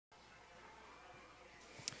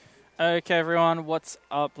Okay, everyone, what's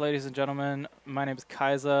up, ladies and gentlemen? My name is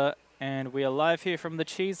Kaiza, and we are live here from the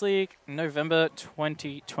Cheese League, November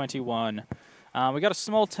 2021. We got a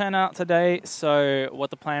small turnout today, so what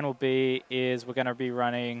the plan will be is we're going to be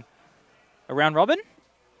running a round robin.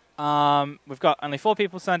 We've got only 4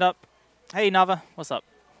 people signed up. Hey, Nava, what's up?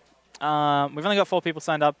 We've only got 4 people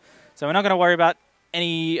signed up, so we're not going to worry about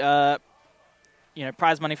any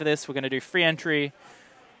prize money for this. We're going to do free entry.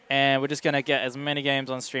 And we're just going to get as many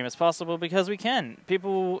games on stream as possible because we can.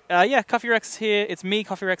 People, Coffee Rex here. It's me,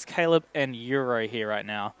 Coffee Rex, Caleb, and Euro here right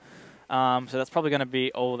now. So that's probably going to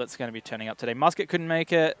be all that's going to be turning up today. Musket couldn't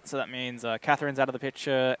make it, so that means Catherine's out of the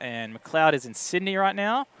picture, and McLeod is in Sydney right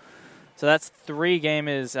now. So that's 3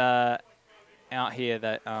 gamers out here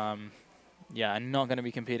that, are not going to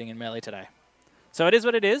be competing in Melee today. So it is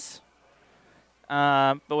what it is,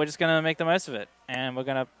 but we're just going to make the most of it, and we're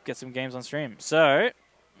going to get some games on stream. So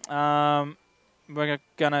we're going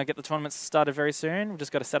to get the tournament started very soon. We've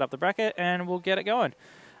just got to set up the bracket, and we'll get it going.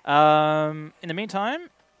 In the meantime,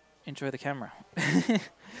 enjoy the camera. All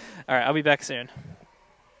right, I'll be back soon.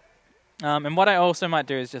 And what I also might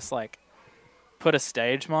do is just, like, put a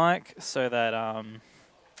stage mic so that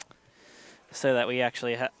we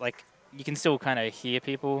actually you can still kind of hear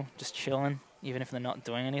people just chilling, even if they're not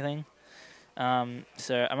doing anything.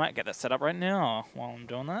 So I might get that set up right now while I'm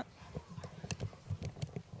doing that.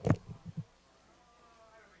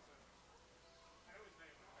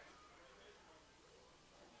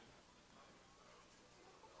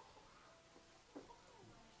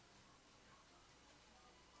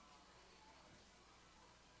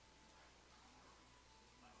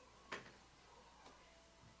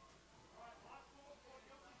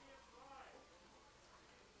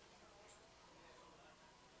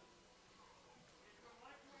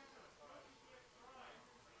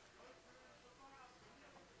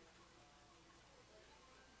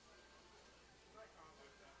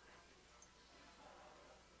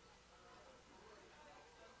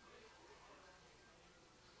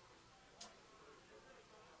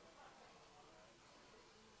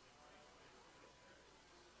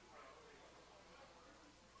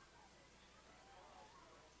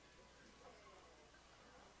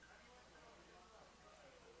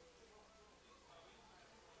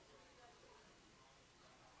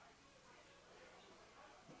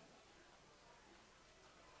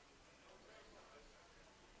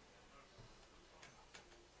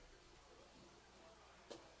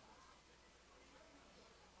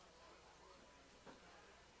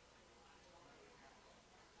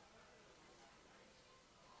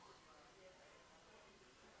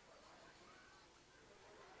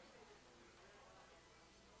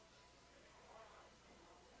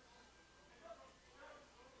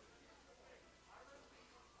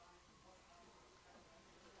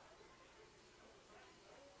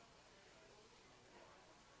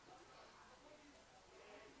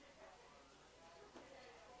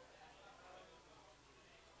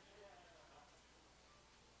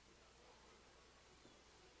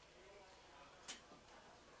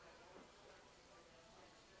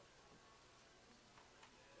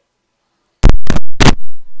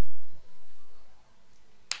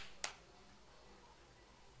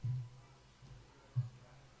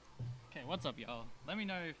 Okay, what's up, y'all? Let me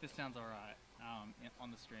know if this sounds alright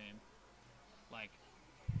on the stream. Like,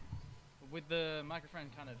 with the microphone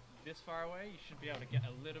kind of this far away, you should be able to get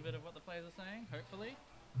a little bit of what the players are saying, hopefully.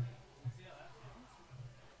 We'll see how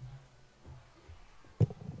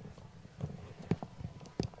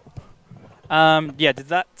that sounds. Did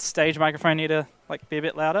that stage microphone need to be a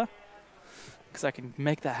bit louder? Because I can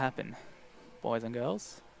make that happen, boys and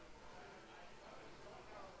girls.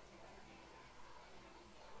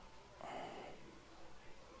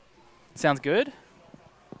 Sounds good.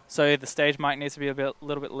 So the stage mic needs to be a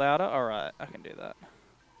little bit louder. All right, I can do that.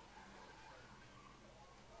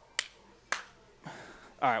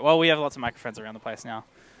 All right, well, we have lots of microphones around the place now.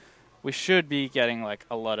 We should be getting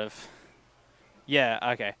a lot of... Yeah,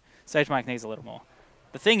 okay. Stage mic needs a little more.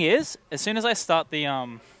 The thing is, as soon as I start the...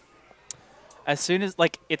 it's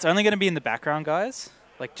only going to be in the background, guys.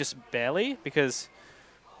 Just barely, because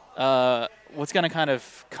what's going to kind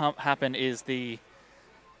of happen is the...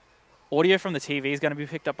 audio from the TV is going to be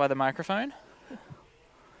picked up by the microphone.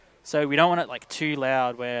 So we don't want it too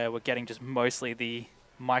loud where we're getting just mostly the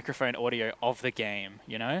microphone audio of the game,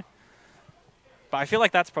 you know? But I feel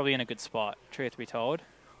like that's probably in a good spot, truth be told.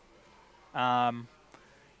 I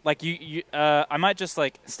might just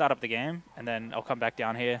start up the game and then I'll come back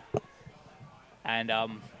down here and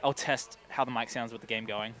I'll test how the mic sounds with the game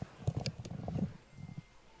going.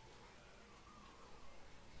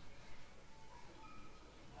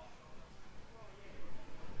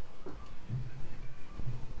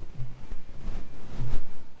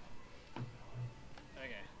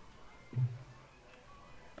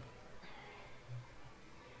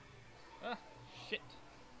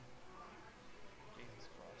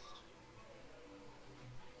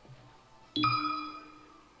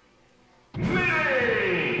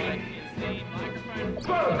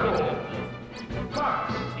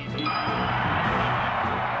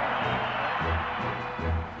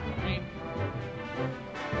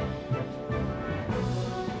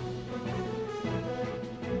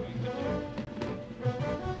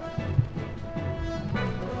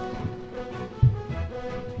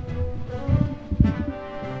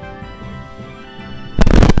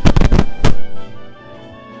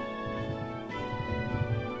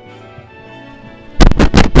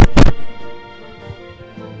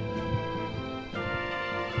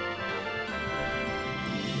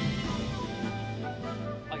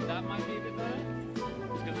 that might be a bit better.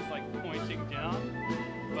 Just because it's like pointing down.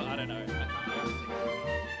 But I don't know. I can't really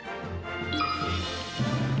see.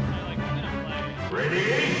 So like I'm gonna play. Ready?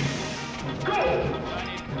 Go! I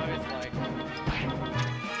need those like.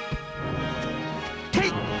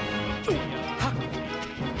 Take.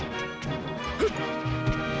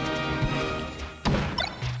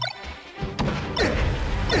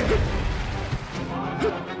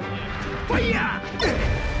 Fire!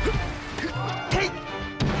 Take.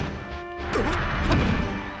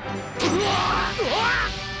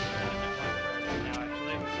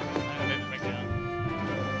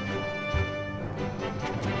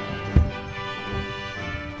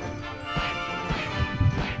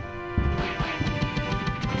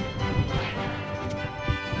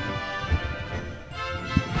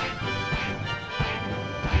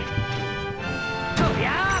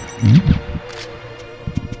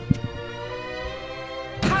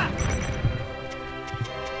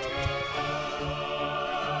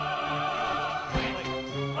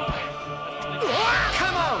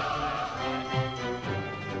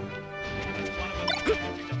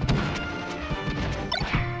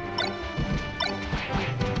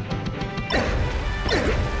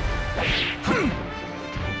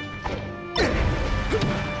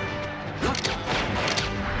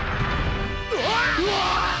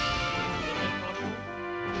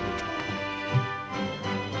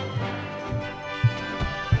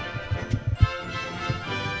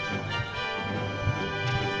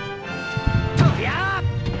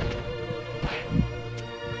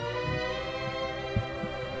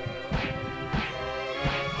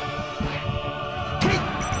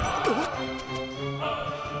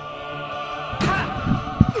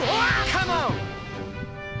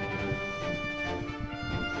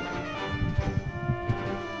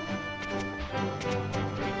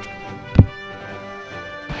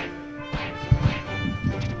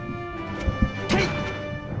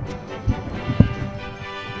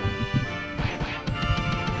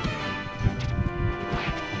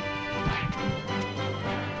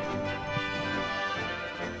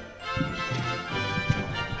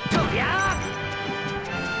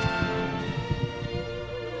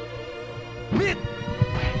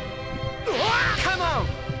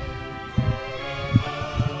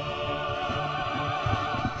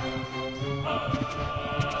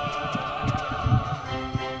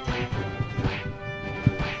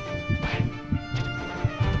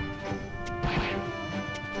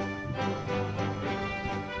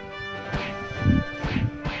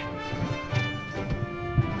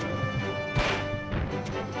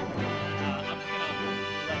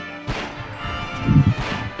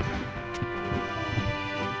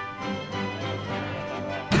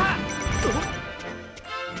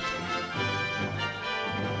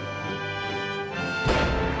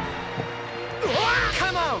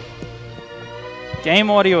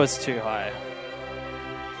 Game audio is too high.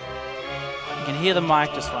 You can hear the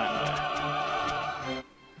mic just fine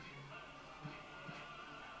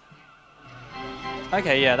though.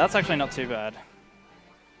 Okay, yeah, that's actually not too bad.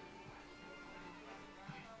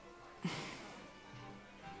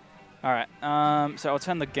 Alright, so I'll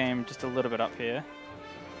turn the game just a little bit up here.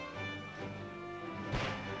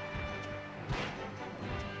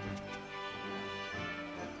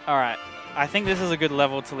 Alright, I think this is a good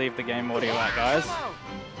level to leave the game audio at, guys.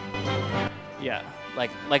 Yeah,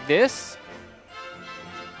 like this.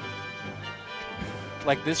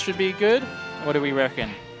 Like this should be good. What do we reckon?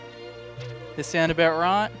 This sound about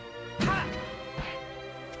right?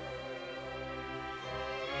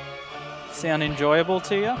 Sound enjoyable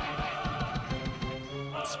to you?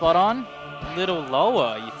 Spot on? A little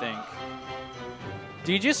lower, you think?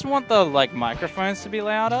 Do you just want the microphones to be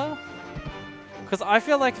louder? Because I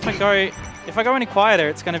feel like if I go any quieter,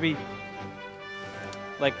 it's gonna be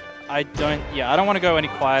like I don't want to go any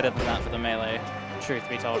quieter than that for the melee. Truth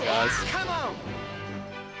be told, guys. Come on.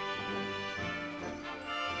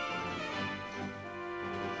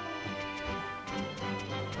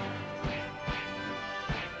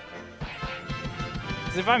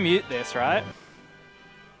 Because if I mute this, right?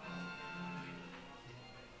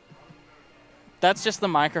 That's just the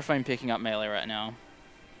microphone picking up melee right now.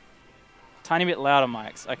 Tiny bit louder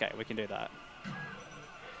mics. Okay, we can do that.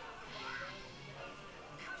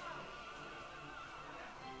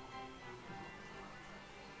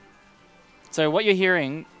 So what you're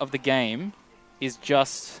hearing of the game is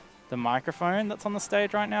just the microphone that's on the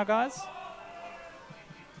stage right now, guys.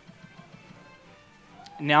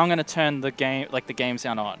 Now I'm going to turn the game, the game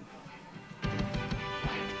sound on.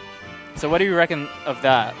 So what do you reckon of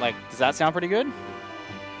that? Does that sound pretty good?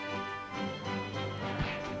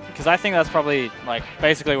 Because I think that's probably,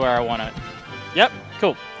 basically where I want it. Yep,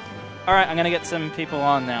 cool. All right, I'm going to get some people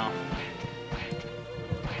on now.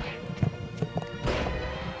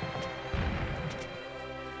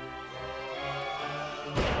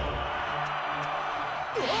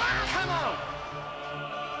 Come on!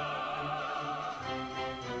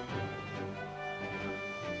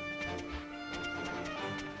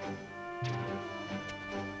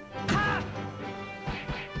 Ha!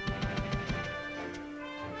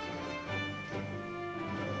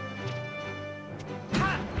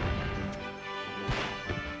 Ha!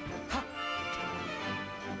 Ha!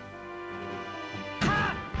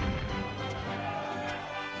 Ha!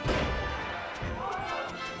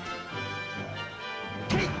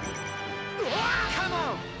 Kick! Come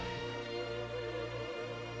on!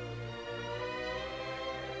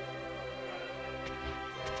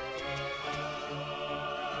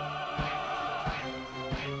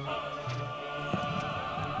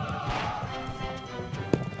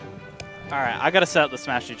 All right, I got to set up the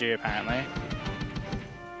Smash GG apparently.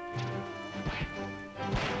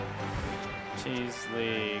 Cheese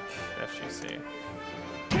League, FGC.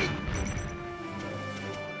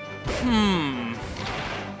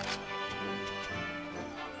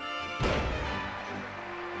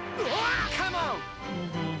 Come on!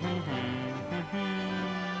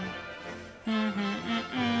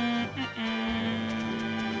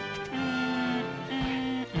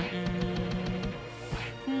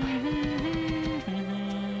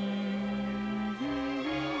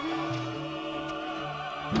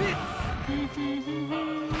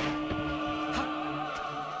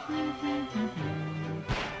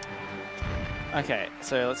 Okay,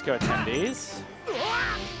 so let's go attendees.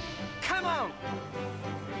 Come on!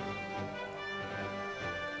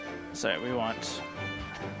 So we want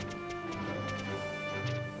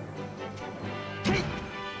Kick!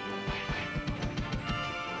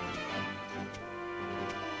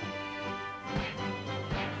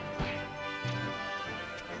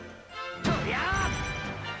 Yeah!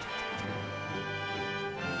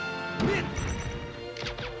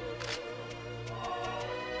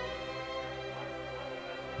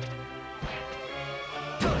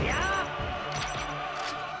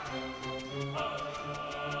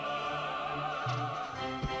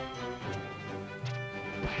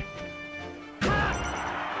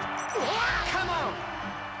 Yeah! Come on!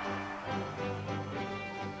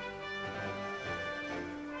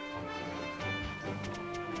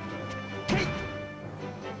 Kick!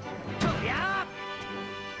 Yeah!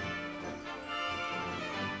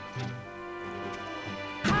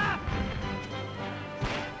 Ha!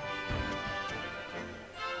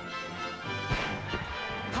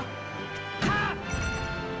 Ha!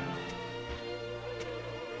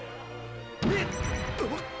 Kick!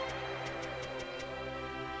 Come on!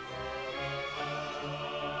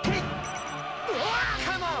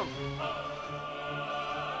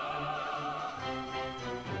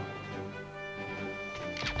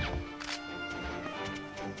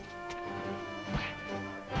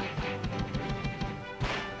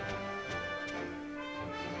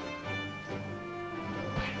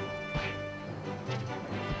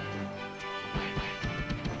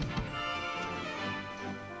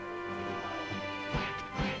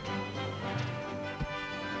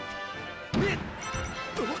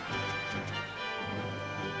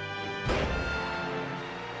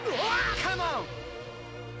 Come on!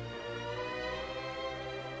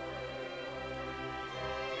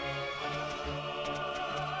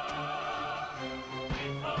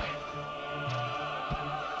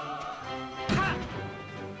 Ha!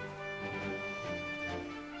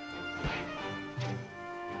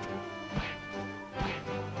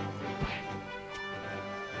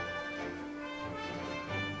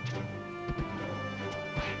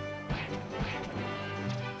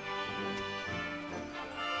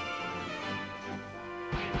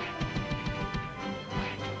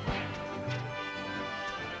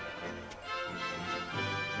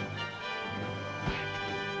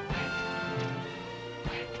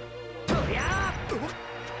 Yeah!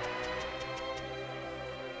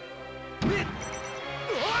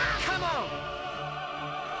 Come on!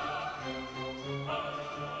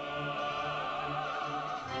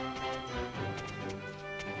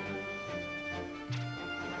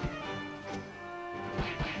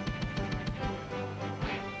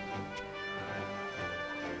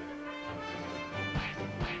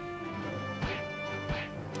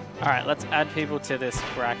 All right, let's add people to this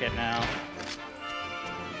bracket now.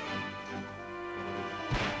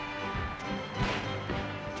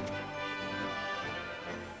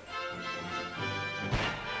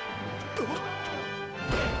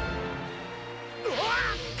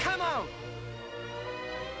 Come on!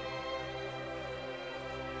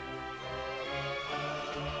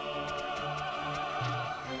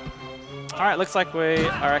 Alright, looks like we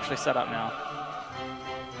are actually set up now.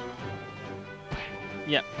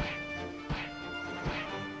 Yep.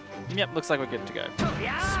 Yep, looks like we're good to go.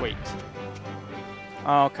 Sweet.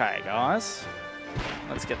 Okay, guys.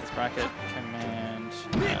 Let's get this bracket. Command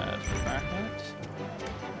add bracket.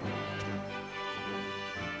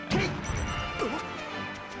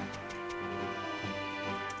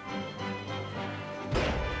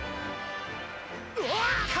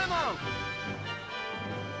 Come on!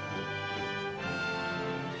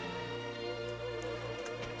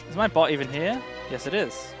 Is my bot even here? Yes, it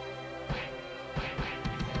is.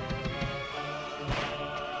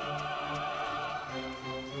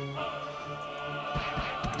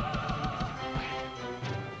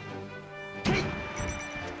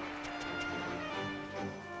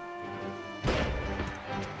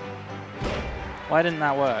 Why didn't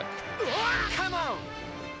that work? Come on!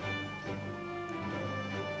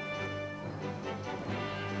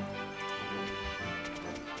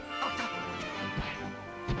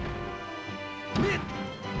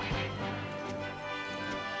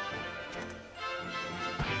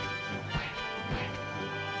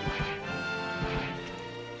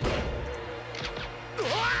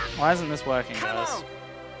 Why isn't this working, Come guys? on!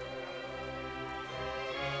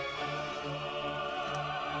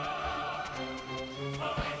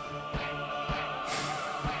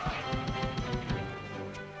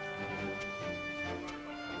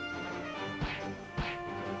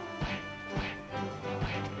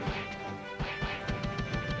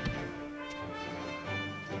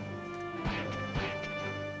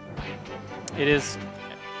 It is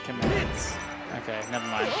commands. Okay, never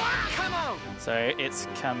mind. Come on! So it's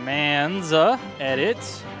commands,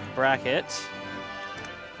 edit, bracket.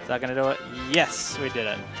 Is that gonna do it? Yes, we did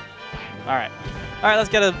it. Alright. Alright, let's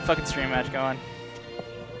get a fucking stream match going.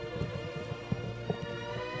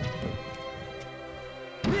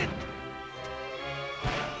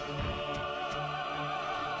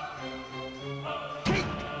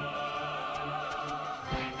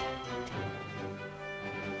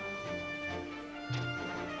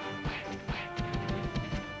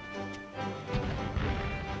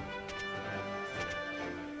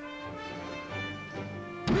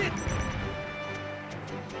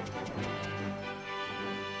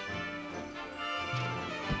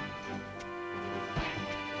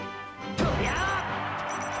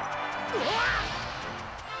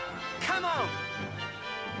 Come on!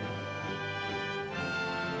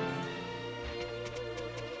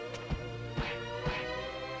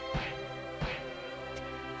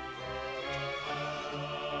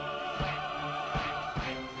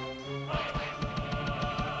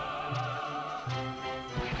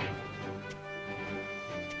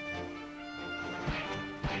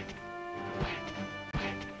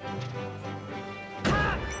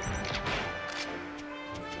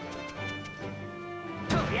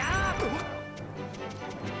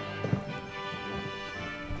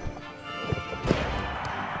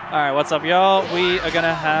 Alright, what's up, y'all? We are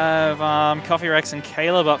gonna have Coffee Rex and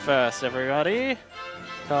Caleb up first, everybody.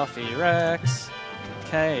 Coffee Rex,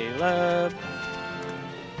 Caleb.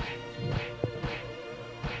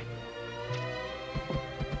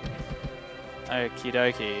 Okie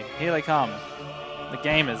dokie. Here they come. The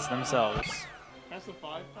gamers themselves. Best of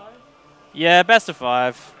 5, 5? Yeah, best of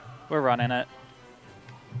 5. We're running it.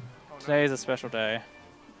 Today is a special day.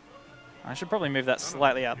 I should probably move that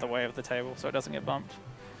slightly out the way of the table so it doesn't get bumped.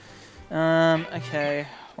 Okay.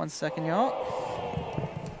 1 second, y'all.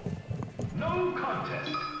 No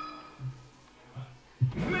contest.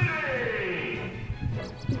 Mayday!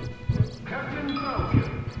 Captain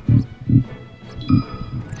Falcon.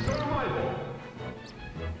 Survival.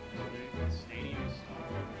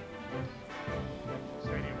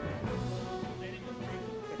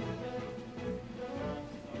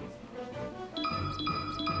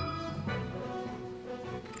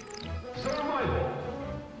 Survival.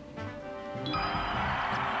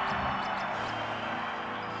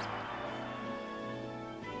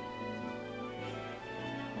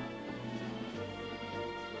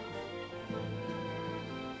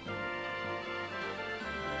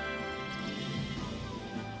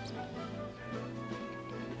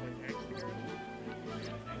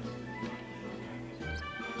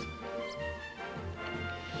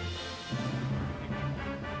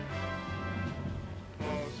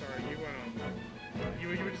 Oh, sorry, you went on. You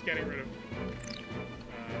were just getting rid of.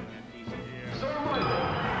 Yeah. Survival.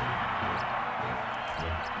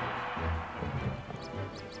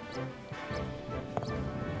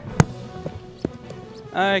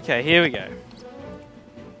 Okay, here we go.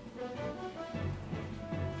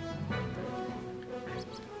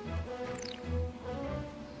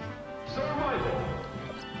 Survival.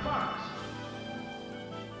 Fox.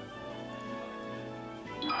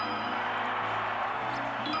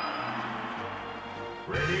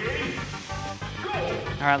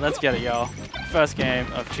 All right, let's get it, y'all. First game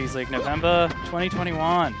of Cheese League November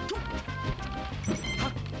 2021.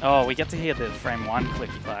 Oh, we get to hear the frame 1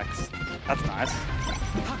 clicky clacks. That's nice.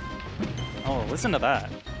 Oh, listen to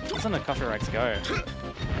that. Listen to Coffee Rex go.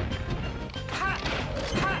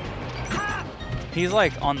 He's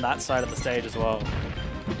like on that side of the stage as well.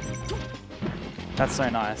 That's so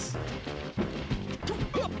nice.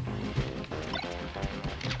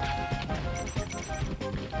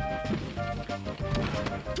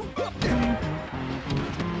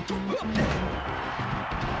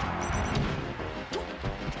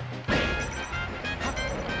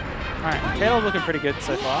 Alright, Caleb looking pretty good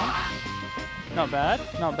so far. Not bad,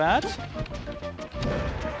 not bad.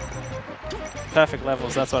 Perfect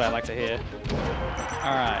levels, that's what I like to hear.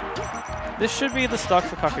 Alright. This should be the stock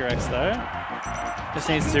for Coffee Rex though. Just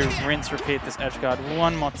needs to rinse, repeat this edge guard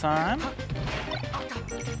one more time.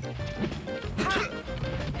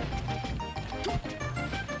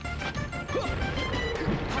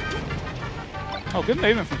 Oh, good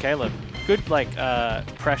movement from Caleb. Good, like,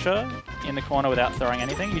 pressure in the corner without throwing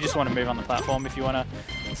anything. You just want to move on the platform if you want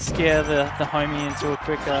to scare the homie into a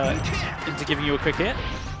quick, into giving you a quick hit.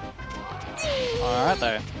 Alright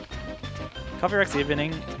though. Coffee Rex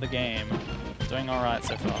evening the game. Doing alright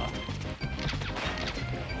so far.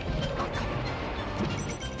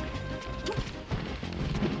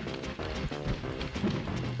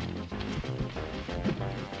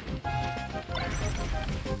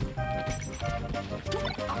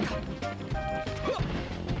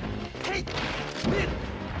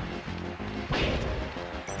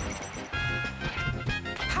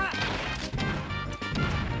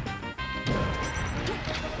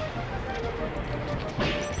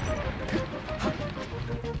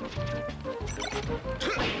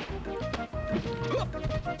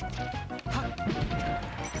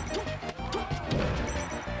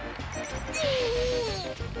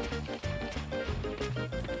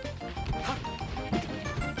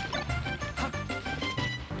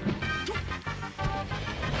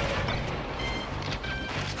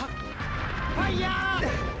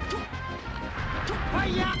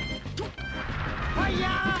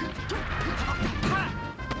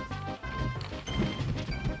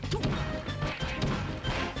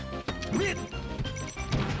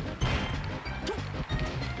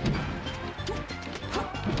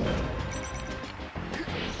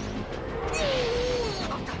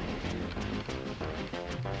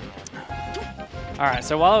 Alright,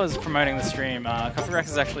 so while I was promoting the stream, Coffee Rex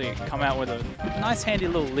has actually come out with a nice handy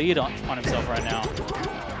little lead on himself right now.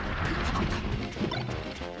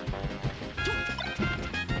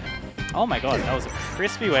 Oh my god, that was a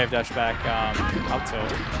crispy wave dash back up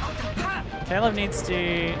tilt. Caleb needs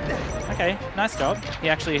to... Okay, nice job. He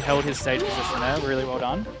actually held his stage position there, really well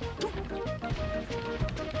done.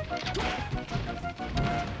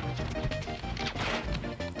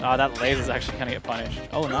 Oh, that laser's actually going to get punished.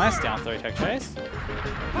 Oh, nice down throw tech chase.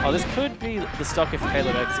 Oh, this could be the stock if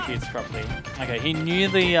Caleb executes properly. Okay, he knew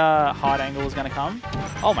the hard angle was going to come.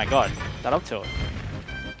 Oh my god, that up tilt.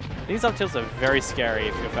 These up tilts are very scary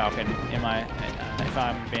if you're Falcon, if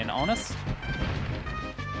I'm being honest.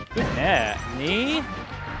 Good nair. Knee.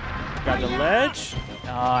 Grab the ledge. Oh,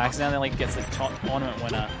 accidentally gets the tournament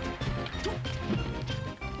winner.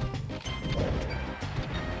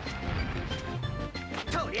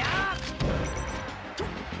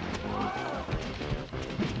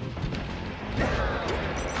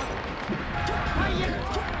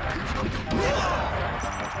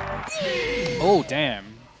 Oh, damn.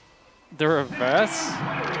 The reverse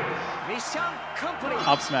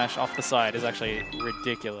up smash off the side is actually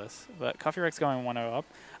ridiculous. But Coffee Rex going 1-0 up.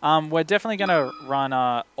 We're definitely going to run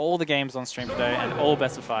all the games on stream today and all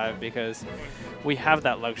best of 5 because we have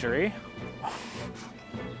that luxury.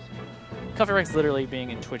 Coffee Rex literally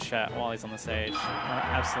being in Twitch chat while he's on the stage. An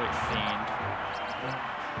absolute fiend.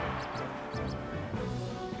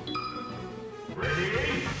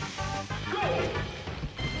 Ready? Go!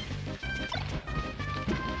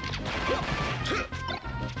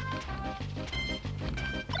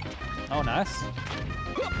 Oh, nice.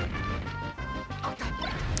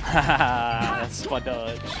 Haha, spot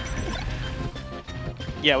dodge.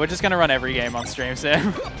 Yeah, we're just going to run every game on stream,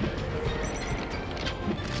 Sam.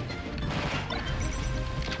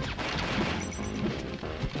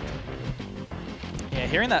 Yeah,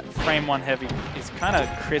 hearing that frame 1 heavy is kind of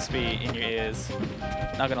crispy in your ears.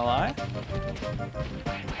 Not going to lie.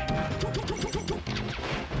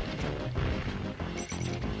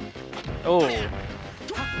 Oh.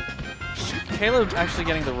 Caleb actually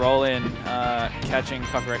getting the roll in, catching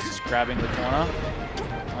Coffee Rex, just grabbing the corner.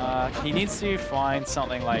 He needs to find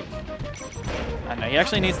something like, I don't know, he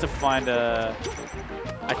actually needs to find a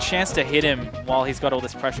a chance to hit him while he's got all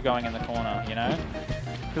this pressure going in the corner, you know?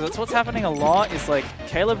 Because that's what's happening a lot is like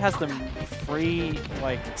Caleb has the free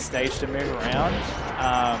like stage to move around,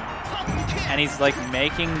 and he's like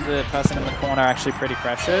making the person in the corner actually pretty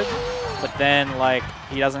pressured, but then like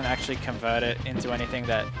he doesn't actually convert it into anything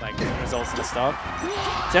that like results in a stop.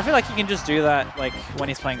 So I feel like he can just do that like when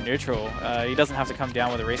he's playing neutral. He doesn't have to come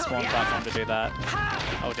down with a respawn platform to do that.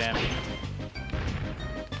 Oh damn.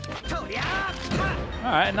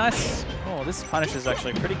 Alright, nice. Oh, this punish is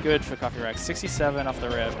actually pretty good for Coffee Rex. 67 off the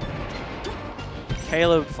rip.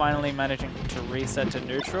 Caleb finally managing to reset to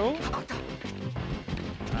neutral.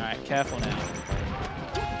 Alright, careful now.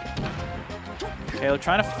 Caleb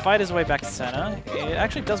trying to fight his way back to center. It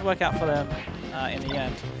actually does work out for them in the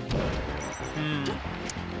end.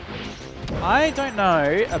 I don't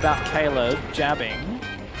know about Caleb jabbing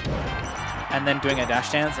and then doing a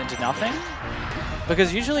dash dance into nothing.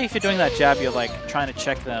 Because usually if you're doing that jab, you're like trying to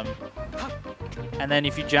check them. And then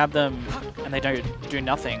if you jab them and they don't do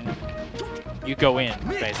nothing, you go in,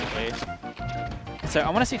 basically. So I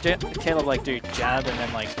want to see Caleb like do jab and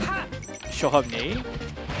then like short hop knee.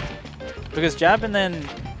 Because jab and then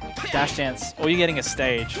dash dance, all you're getting is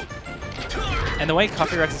stage. And the way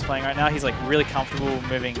Coffee Rex is playing right now, he's like really comfortable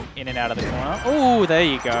moving in and out of the corner. Oh, there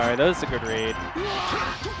you go. That was a good read.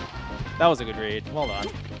 That was a good read. Well done.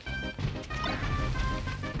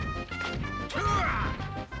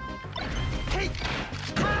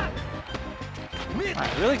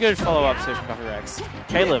 Alright, really good follow-up position from Coffee Rex.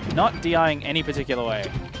 Caleb not DIing any particular way.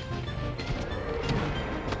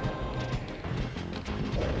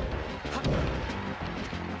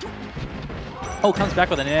 Oh, comes back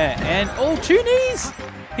with an air, and oh, 2 knees!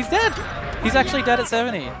 He's dead! He's actually dead at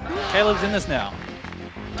 70. Caleb's in this now.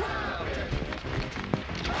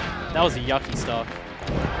 That was a yucky stock.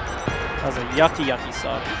 That was a yucky, yucky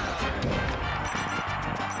stock.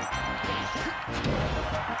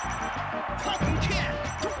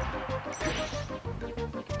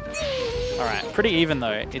 Alright, pretty even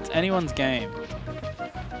though. It's anyone's game.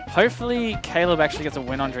 Hopefully Caleb actually gets a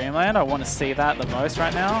win on Dreamland. I want to see that the most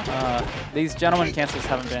right now. These gentlemen cancels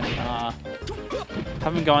haven't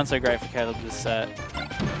been going so great for Caleb this set.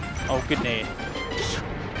 Oh, good knee.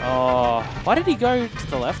 Oh, why did he go to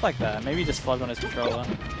the left like that? Maybe he just flogged on his controller.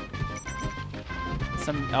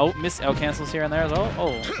 Some miss L cancels here and there as well.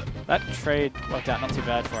 Oh, that trade worked out not too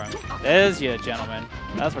bad for him. There's your gentleman.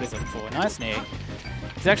 That's what he's looking for. Nice knee.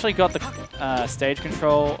 He's actually got the stage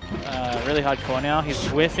control really hardcore now. He's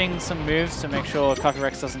whiffing some moves to make sure Coffee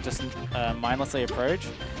Rex doesn't just mindlessly approach.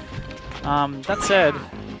 That said,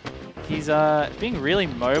 he's being really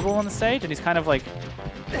mobile on the stage, and he's kind of like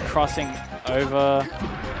crossing over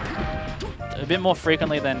a bit more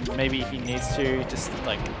frequently than maybe he needs to just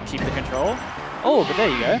like keep the control. Oh, but there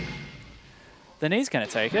you go. The knee's going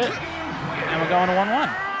to take it, and we're going to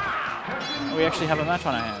 1-1. We actually have a match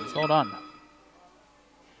on our hands. Well done.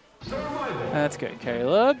 Let's go,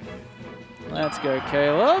 Caleb. Let's go,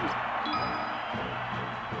 Caleb.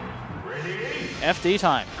 FD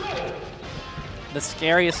time. The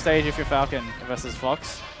scariest stage if you're Falcon versus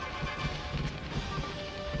Fox.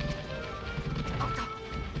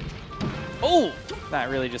 Oh, that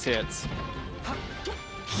really just hits.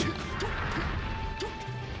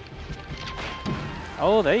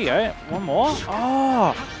 Oh, there you go. One more.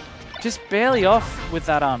 Oh, just barely off with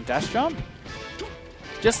that dash jump.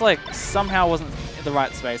 Just like somehow wasn't the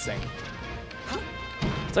right spacing.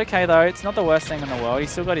 It's okay though, it's not the worst thing in the world.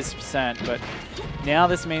 He's still got his percent, but now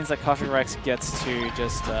this means that Coffee Rex gets to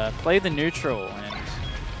just play the neutral and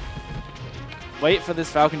wait for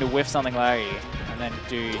this Falcon to whiff something laggy and then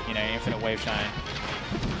do, you know, infinite wave shine.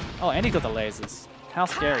 Oh, and he got the lasers. How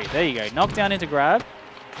scary. There you go. Knockdown into grab.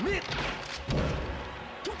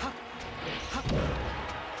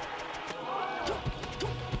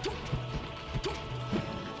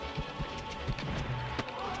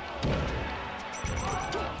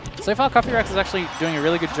 So far, Coffee Rex is actually doing a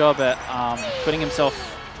really good job at putting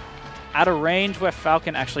himself at a range where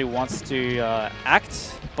Falcon actually wants to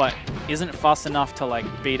act, but isn't fast enough to like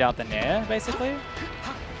beat out the Nair, basically.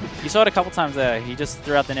 You saw it a couple times there. He just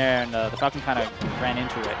threw out the Nair and the Falcon kind of ran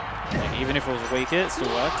into it. Like, even if it was a weak hit, it still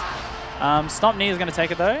worked. Stomp knee is going to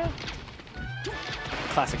take it though.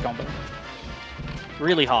 Classic combo.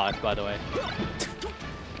 Really hard, by the way.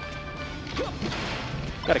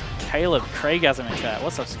 Got a Caleb Craigasm in chat.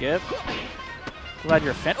 What's up, Skip? Glad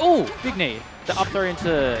you're a fan. Oh, big knee. The up throw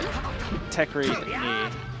into tech read knee.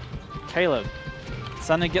 Caleb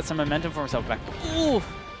starting to get some momentum for himself back. Ooh,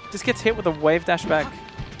 just gets hit with a wave dash back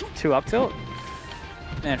 2 up tilt.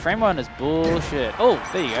 Man, frame 1 is bullshit. Oh,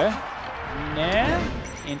 there you go. Nah.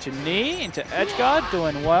 into knee, into edge guard,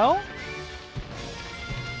 doing well.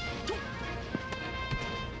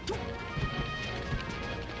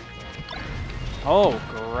 Oh,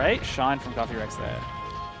 great shine from Coffee Rex there.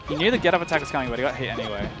 He knew the get-up attack was coming, but he got hit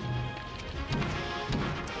anyway.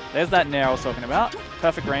 There's that nair I was talking about.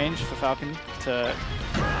 Perfect range for Falcon to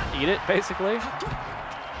eat it, basically.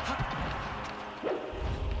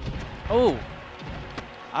 Oh,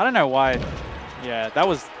 I don't know why. Yeah, that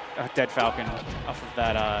was a dead Falcon off of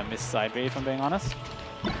that missed side B, if I'm being honest.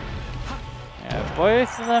 Yeah,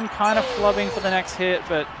 both of them kind of flubbing for the next hit,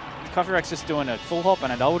 but Coffee Rex just doing a full hop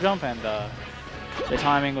and a double jump, and the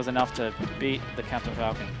timing was enough to beat the Captain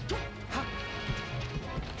Falcon.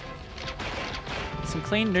 Some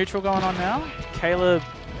clean neutral going on now. Caleb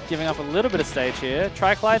giving up a little bit of stage here.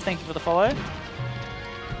 Triclide, thank you for the follow.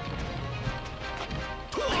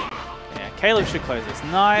 Yeah, Caleb should close this.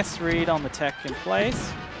 Nice read on the tech in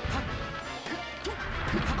place.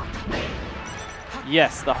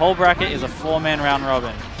 Yes, the whole bracket is a 4-man round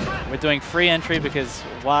robin. We're doing free entry because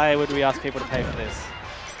why would we ask people to pay for this?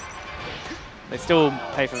 They still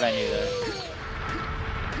pay for venue though.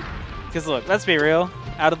 Because look, let's be real.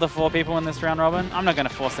 Out of the 4 people in this round robin, I'm not going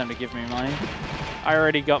to force them to give me money. I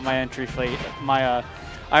already got my entry fee. I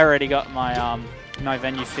already got my my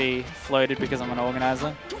venue fee floated because I'm an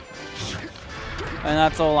organizer, and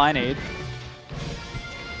that's all I need.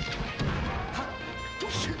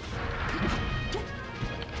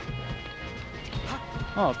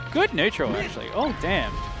 Oh, good neutral actually. Oh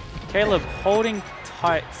damn, Caleb holding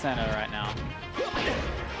tight center right now.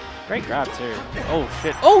 Great grab too. Oh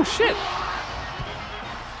shit. Oh shit.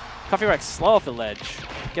 Coffee Rex slow off the ledge.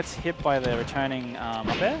 Gets hit by the returning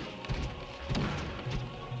up air.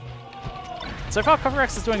 So far, Coffee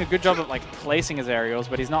Rex is doing a good job of like placing his aerials,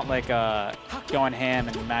 but he's not like going ham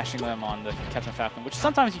and mashing them on the Captain Falcon, which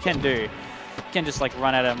sometimes you can do. You can just like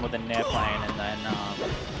run at him with a nair plane and then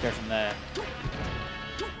go from there.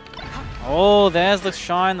 Oh, there's the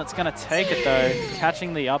shine that's going to take it though.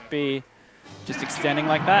 Catching the up B, just extending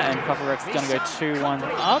like that, and Coffee Rex is going to go 2-1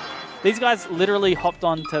 up. These guys literally hopped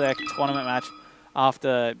on to their tournament match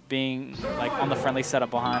after being like on the friendly setup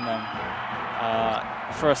behind them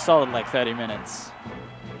for a solid like 30 minutes.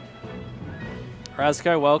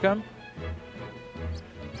 Razko, welcome.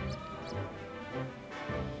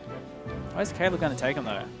 Where's Caleb going to take him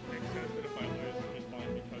though?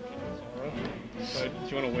 Do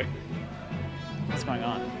you want to win? What's going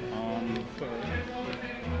on?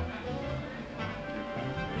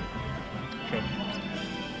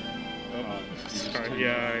 Sorry.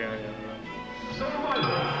 Yeah.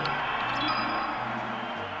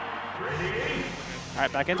 All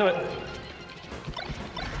right, back into it.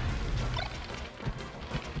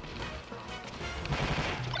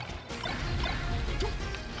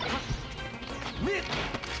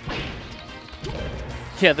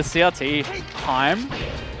 Yeah, the CRT time,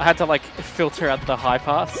 I had to like filter out the high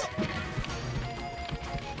pass.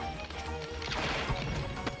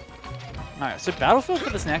 Alright, so Battlefield for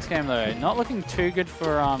this next game though, not looking too good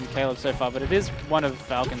for Caleb so far, but it is one of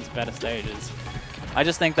Falcon's better stages. I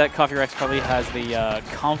just think that Coffee Rex probably has the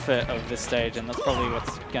comfort of this stage, and that's probably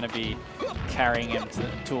what's going to be carrying him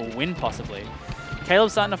to a win possibly.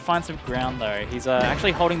 Caleb's starting to find some ground though. He's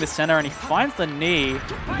actually holding the center and he finds the knee.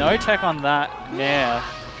 No tech on that nair.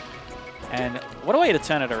 And what a way to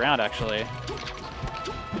turn it around actually.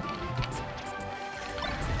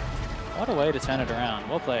 What a way to turn it around.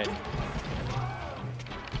 Well played.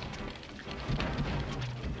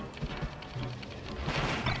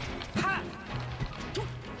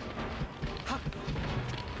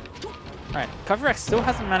 Alright, Coffee Rex still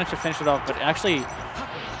hasn't managed to finish it off, but actually,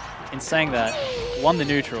 in saying that, won the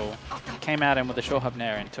neutral, came at him with a short hop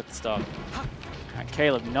nair and took the stock. Alright,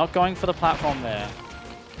 Caleb not going for the platform there.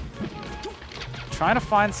 Trying to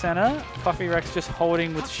find center. Coffee Rex just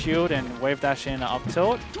holding with shield and wave dash in up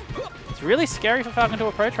tilt. It's really scary for Falcon to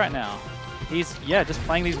approach right now. He's, yeah, just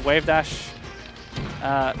playing these wave dash,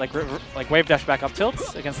 like wave dash back up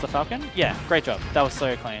tilts against the Falcon. Yeah, great job. That was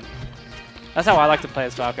so clean. That's how I like to play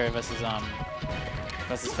as Falco versus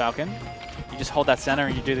Falcon. You just hold that center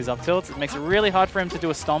and you do these up tilts. It makes it really hard for him to do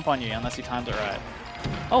a stomp on you unless you timed it right.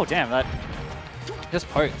 Oh, damn, that just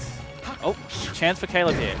pokes. Oh, chance for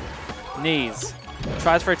Caleb here. Knees.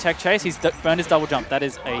 Tries for a tech chase. He's burned his double jump. That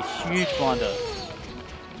is a huge blunder.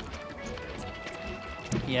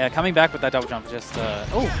 Yeah, coming back with that double jump just...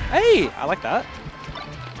 oh, hey! I like that.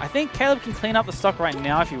 I think Caleb can clean up the stock right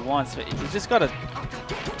now if he wants, but he's just got to...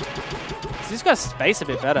 He's just got to space a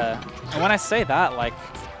bit better. And when I say that, like,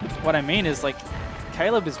 what I mean is, like,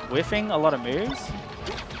 Caleb is whiffing a lot of moves.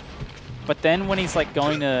 But then when he's, like,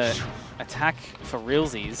 going to attack for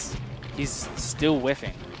realsies, he's still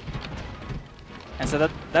whiffing. And so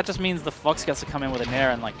that just means the Fox gets to come in with a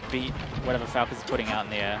nair and like beat whatever Falcons is putting out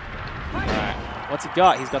in the air. Alright, what's he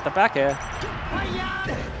got? He's got the back air.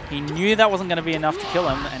 He knew that wasn't going to be enough to kill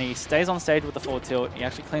him, and he stays on stage with the forward tilt. He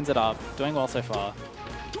actually cleans it up. Doing well so far.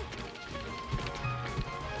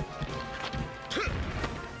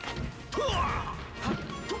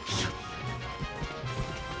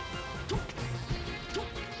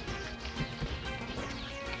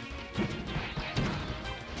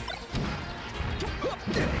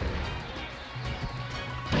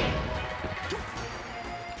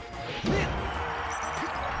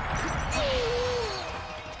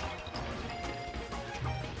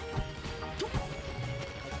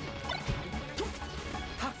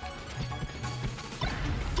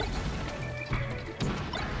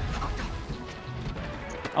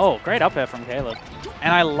 Oh, great up air from Caleb.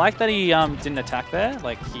 And I like that he didn't attack there.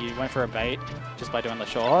 Like, he went for a bait just by doing the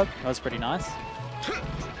short hop. That was pretty nice.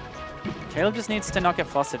 Caleb just needs to not get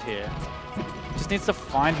flustered here. Just needs to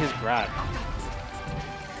find his grab.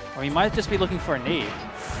 Or he might just be looking for a knee.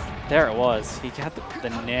 There it was. He had the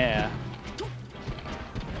nair.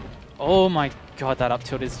 Oh my god, that up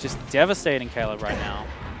tilt is just devastating Caleb right now.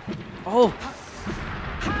 Oh!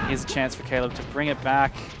 Here's a chance for Caleb to bring it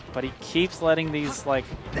back. But he keeps letting these like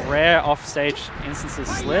rare offstage instances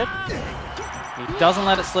slip. He doesn't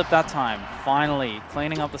let it slip that time. Finally,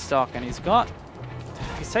 cleaning up the stock, and he's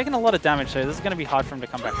taken a lot of damage, so this is going to be hard for him to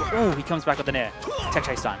come back. Oh, he comes back with an air. Tech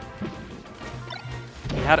chase time.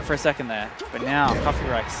 He had it for a second there, but now Coffee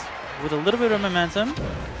Rex with a little bit of momentum.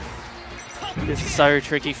 This is so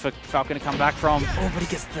tricky for Falcon to come back from. Oh, but he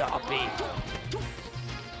gets the up B.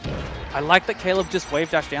 I like that Caleb just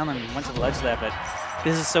wave dashed down and went to the ledge there, but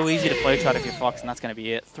this is so easy to flow chart if you're Fox, and that's going to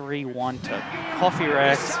be it. 3-1 to Coffee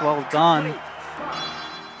Rex. Well done.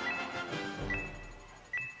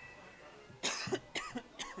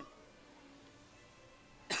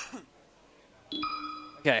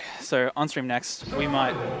 Okay, so on stream next, we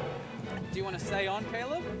might... Do you want to stay on,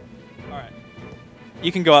 Caleb? All right.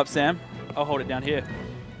 You can go up, Sam. I'll hold it down here.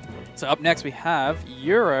 So up next, we have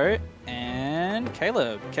Euro and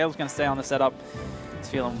Caleb. Caleb's going to stay on the setup. He's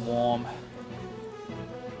feeling warm.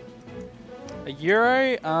 A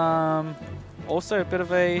Euro, also a bit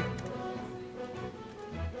of an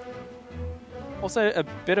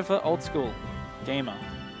old school gamer.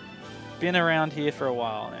 Been around here for a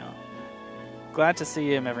while now. Glad to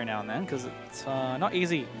see him every now and then, because it's not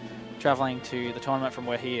easy traveling to the tournament from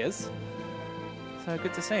where he is. So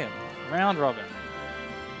good to see him. Round robin.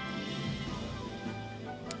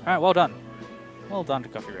 All right, well done. Well done to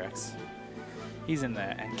Coffee Rex. He's in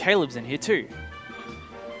there, and Caleb's in here too.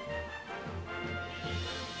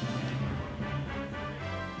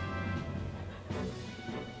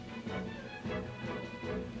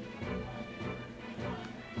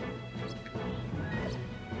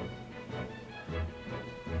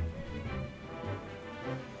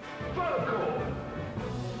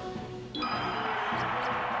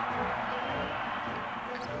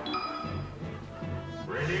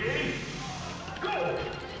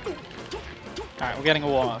 Alright, we're getting a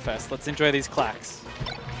warm-up first. Let's enjoy these clacks.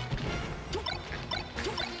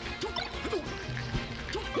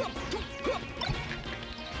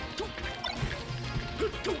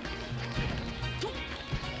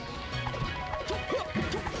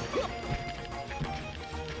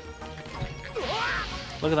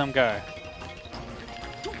 Look at them go.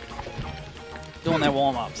 Doing their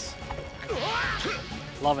warm-ups.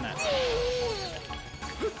 Loving it.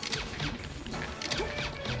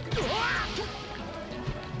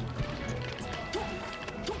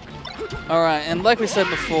 Alright, and like we said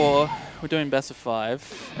before, we're doing best of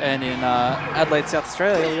 5. And in Adelaide, South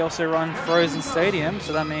Australia, we also run Frozen Stadium.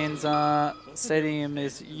 So that means Stadium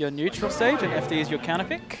is your neutral stage and FD is your counter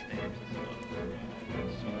pick.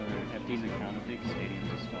 So FD is a counter pick, Stadium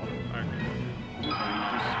is a stop. Alright. So you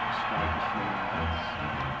just strike a shooting that's...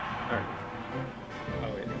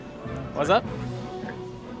 Oh, wait. What's up?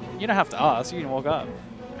 You don't have to ask, you can walk up.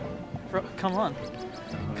 Come on.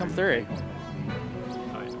 Come through.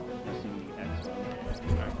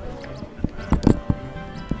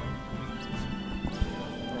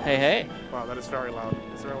 Hey, hey. Wow, that is very loud.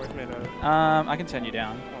 Is there a way for me to... I can turn you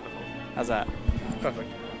down. Wonderful. How's that? Perfect.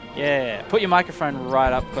 Yeah. Put your microphone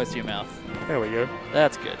right up close to your mouth. There we go.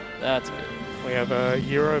 That's good. That's good. We have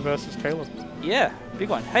Euro versus Caleb. Yeah, big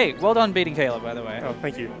one. Hey, well done beating Caleb, by the way. Oh,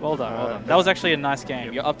 thank you. Well done, well done. That was actually a nice game.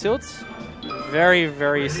 Yep. Your up tilts, very,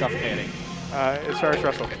 very suffocating. It's very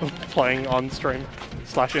stressful playing on stream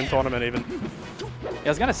 / in tournament even. Yeah, I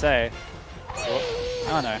was going to say...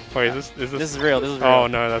 Oh no. Wait, is this? This is real. This is real. Oh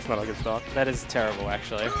no, that's not a good start. That is terrible,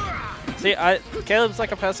 actually. See, Caleb's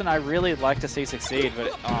like a person I really like to see succeed,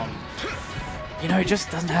 but you know, it just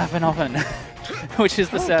doesn't happen often, which is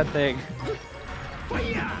the sad thing.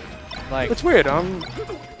 Like, It's weird.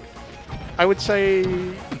 I would say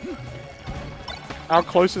our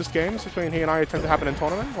closest games between he and I tend to happen in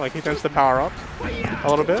tournament. Like, he tends to power up a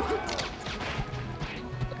little bit.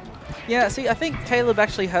 yeah, see, I think Caleb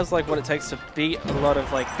actually has like what it takes to beat a lot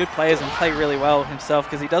of like good players and play really well himself,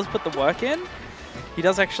 because he does put the work in. He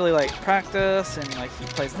does actually like practice and like he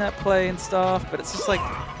plays net play and stuff, but it's just like,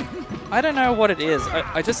 I don't know what it is.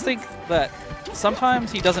 I just think that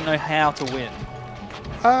sometimes he doesn't know how to win.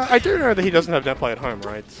 I do know that he doesn't have net play at home,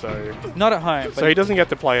 right? So Not at home. so he doesn't get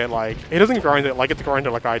to play it like, he doesn't grind it like, get to grind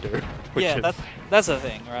it like I do. Which Yeah, is, that's a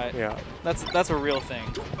thing, right? yeah. That's a real thing,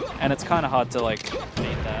 and it's kind of hard to like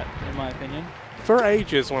beat that, in my opinion. For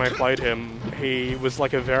ages when I played him, he was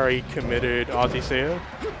like a very committed RTCer,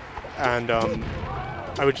 and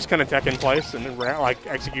I would just kind of tech in place and like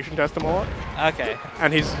execution test him a lot. Okay.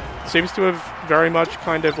 And he seems to have very much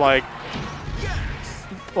kind of like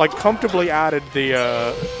comfortably added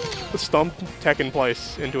the stomp tech in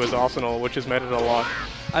place into his arsenal, which has made it a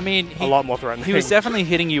lot more threatening. He was definitely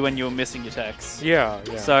hitting you when you were missing your techs. Yeah.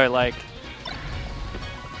 So like,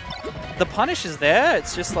 the punish is there.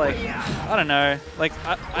 It's just like, I don't know. Like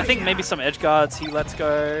I think maybe some edge guards he lets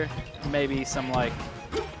go, maybe some like.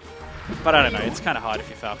 But I don't know, it's kind of hard if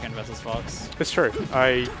you're Falcon versus Fox. It's true.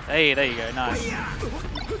 Hey, there you go, nice.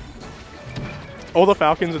 All the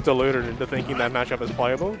Falcons are deluded into thinking that matchup is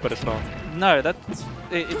playable, but it's not. No,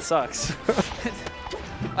 it sucks.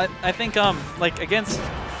 I think like against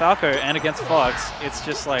Falco and against Fox, it's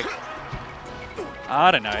just like,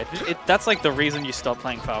 I don't know. That's like the reason you stop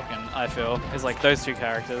playing Falcon, I feel, is like those two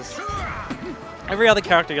characters. Every other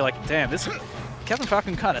character you're like, damn, this Captain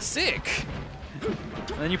Falcon kind of sick.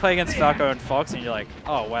 And then you play against Falco and Fox and you're like,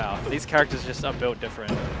 oh wow, these characters just are built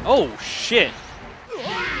different. Oh shit!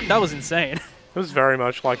 That was insane. It was very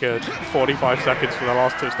much like a 45 seconds for the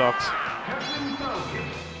last two stocks.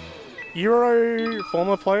 Euro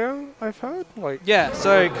former player, I've heard? Like, yeah,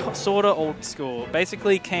 so sort of old school.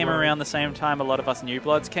 Basically came around the same time a lot of us new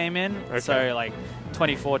bloods came in. Okay. So like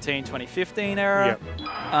 2014, 2015 era.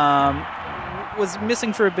 Yep. Was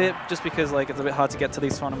missing for a bit just because like it's a bit hard to get to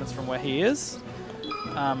these tournaments from where he is.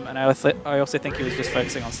 And I also think he was just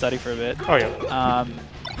focusing on study for a bit. Oh yeah.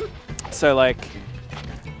 So like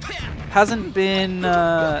hasn't been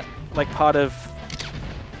like part of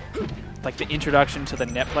like the introduction to the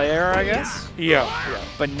net play era, I guess. Yeah.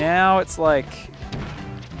 But now it's like,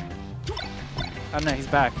 I don't know, he's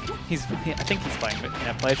back. I think he's playing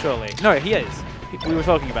net play, surely. No, he is. We were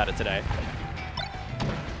talking about it today.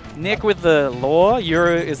 Nick with the lore.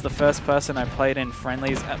 Euro is the first person I played in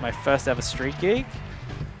friendlies at my first ever Street Geek.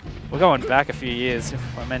 We're going back a few years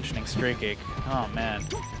if we're mentioning Street Geek. Oh man.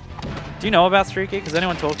 Do you know about Street Geek? Has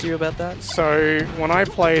anyone talked to you about that? So when I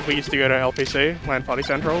played, we used to go to LPC, LAN Party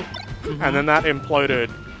Central, and then that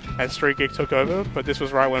imploded and Street Geek took over, but this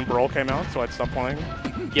was right when Brawl came out, so I'd stopped playing.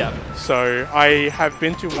 Yeah. So I have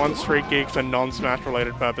been to one Street Geek for non-Smash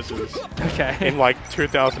related purposes. Okay. In like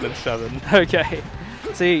 2007. Okay.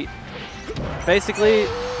 See, basically,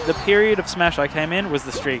 the period of Smash I came in was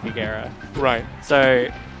the Street Geek era. Right. So,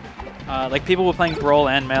 like, people were playing Brawl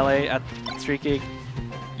and Melee at Street Geek.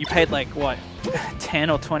 You paid, like, what,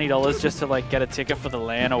 $10 or $20 just to, like, get a ticket for the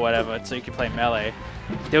LAN or whatever so you could play Melee.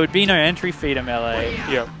 There would be no entry fee to Melee.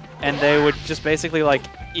 Yep. And they would just basically, like,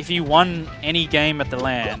 if you won any game at the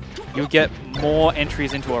LAN, you get more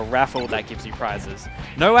entries into a raffle that gives you prizes.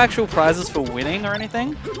 No actual prizes for winning or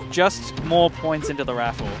anything, just more points into the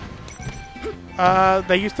raffle.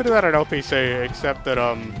 They used to do that at LPC, except that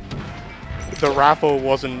the raffle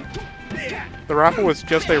wasn't. The raffle was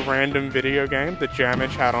just a random video game that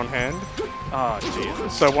Jamage had on hand. Oh,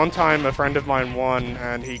 Jesus. So one time a friend of mine won,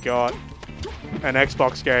 and he got an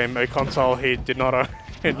Xbox game, a console he did not own.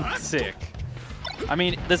 Sick. I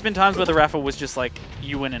mean, there's been times where the raffle was just like,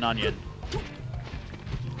 you win an onion.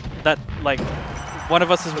 That, like, one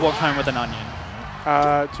of us has walked home with an onion.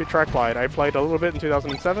 To track light. I played a little bit in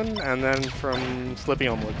 2007, and then from Slippy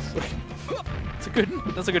onwards.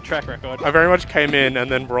 That's a good track record. I very much came in, and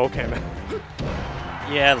then Brawl came in.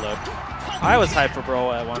 Yeah, look. I was hyped for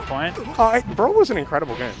Brawl at one point. Brawl was an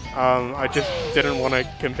incredible game. I just didn't want to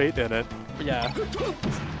compete in it. Yeah.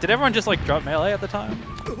 Did everyone just, like, drop Melee at the time?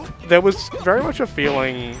 There was very much a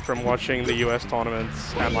feeling from watching the US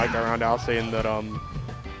tournaments and, like, around our scene that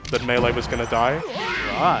that Melee was going to die.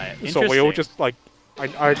 Right. So we all just, like,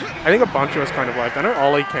 I think a bunch of us kind of left. I know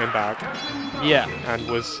Ollie came back. Yeah. And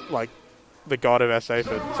was, like, the god of SA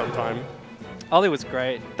for some time. Ollie was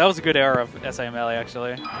great. That was a good era of SAMLA,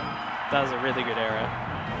 actually. That was a really good era.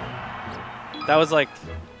 That was like...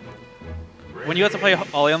 When you got to play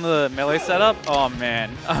Ollie on the melee setup, oh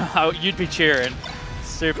man, you'd be cheering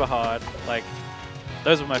super hard. Like,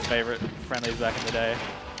 those were my favorite friendlies back in the day.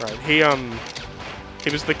 Right. He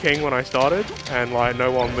was the king when I started, and like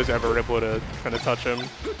no one was ever able to kind of touch him.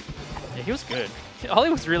 Yeah, he was good.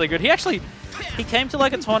 Ollie was really good. He came to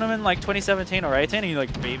like a tournament like 2017 or 18 and he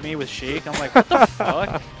like beat me with Sheik. I'm like, what the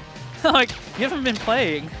fuck? Like, you haven't been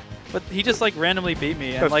playing. But he just like randomly beat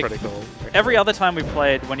me. And That's like pretty cool. every other time we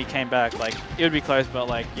played when he came back, like it would be close, but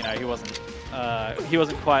like, you know, he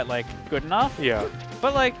wasn't quite like good enough. Yeah.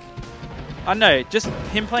 But like, I don't know, just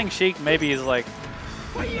him playing Sheik maybe is like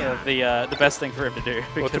the best thing for him to do.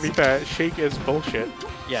 Well, to be fair, Sheik is bullshit.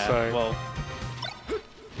 Yeah, so. well,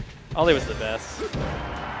 Ollie was the best.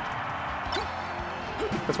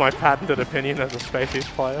 That's my patented opinion as a Spacies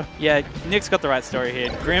player. Yeah, Nick's got the right story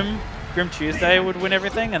here. Grim Tuesday would win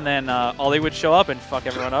everything, and then Ollie would show up and fuck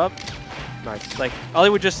everyone up. Nice. Like, Ollie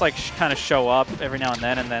would just like kind of show up every now and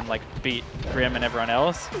then like beat Grim and everyone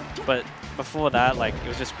else. But before that, like, it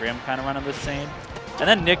was just Grim kind of running the scene. And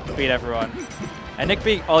then Nick beat everyone. And Nick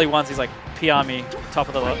beat Ollie once. He's like, PR me, top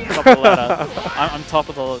of the ladder. I'm top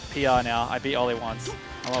of the PR now. I beat Ollie once.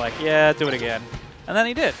 And we're like, yeah, do it again. And then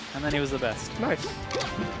he did. And then he was the best. Nice.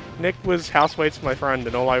 Nick was houseweights my friend,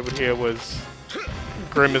 and all I would hear was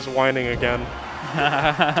Grim is whining again.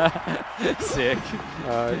 Sick.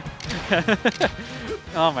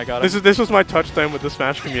 Oh my god. This was my touchstone with the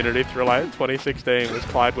Smash community through like 2016. Was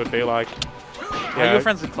Clyde would be like, yeah, you were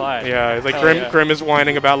friends with Clyde. Yeah, he's like Hell Grim is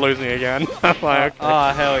whining about losing again. I'm like, okay. Oh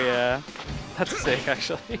hell yeah, that's sick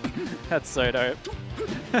actually. That's so dope.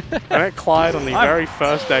 I met Clyde on the very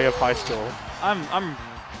first day of high school.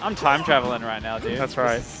 I'm time traveling right now, dude. That's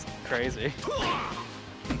right. This is crazy.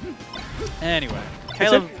 Anyway,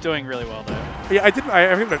 Caleb doing really well though. Yeah, I think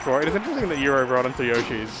that's right. It's interesting that Euro brought into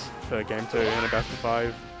Yoshi's for Game 2 in a best of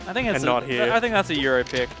 5. I think it's not here. I think that's a Euro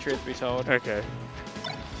pick, truth be told. Okay.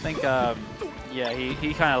 I think yeah,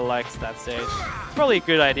 he kind of likes that stage. It's probably a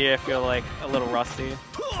good idea if you're like a little rusty.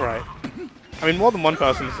 Right. I mean, more than one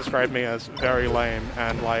person has described me as very lame,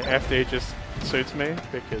 and like FD just suits me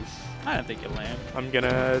because I don't think you're lame. I'm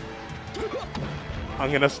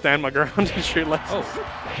gonna stand my ground and shoot less. Oh,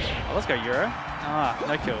 let's go Euro. Ah,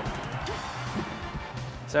 no kill.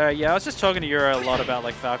 So yeah, I was just talking to Euro a lot about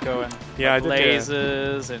like Falco and like,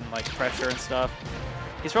 lasers and like pressure and stuff.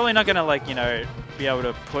 He's probably not gonna like, you know, be able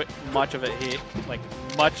to put much of it here, like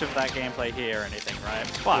much of that gameplay here or anything, right?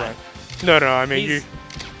 But right. No, I mean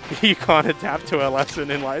you can't adapt to a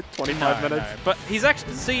lesson in like 25 minutes. No. But he's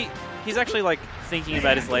actually like thinking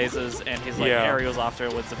about his lasers and his like aerials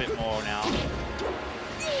afterwards a bit more now.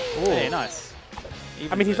 Ooh. Hey, nice.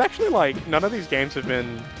 I mean, he's actually like, none of these games have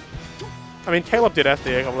been... I mean, Caleb did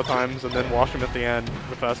SD a couple of times and then washed him at the end of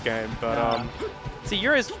the first game, but see,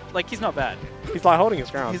 Euro's, like, he's not bad. He's like holding his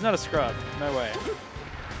ground. He's not a scrub. No way.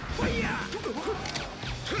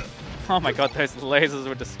 Oh my god, those lasers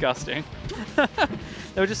were disgusting.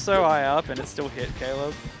 They were just so high up and it still hit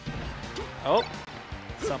Caleb. Oh,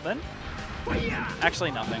 something.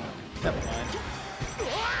 Actually, nothing. Never mind.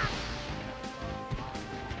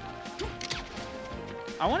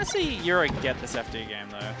 I want to see Euro get this FD game,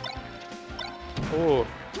 though. Ooh.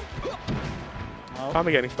 Oh. Can't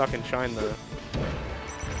be getting stuck in Shine, though.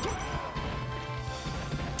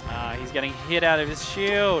 He's getting hit out of his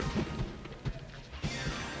shield.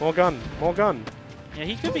 More gun. More gun. Yeah,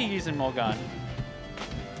 he could be using more gun.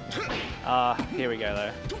 Here we go,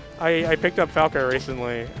 though. I picked up Falco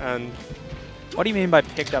recently, and... What do you mean by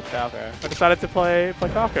picked up Falco? I decided to play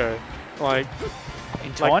Falco. Like...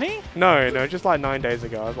 In 20? No, just like 9 days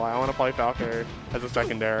ago. I was like, I want to play Falco as a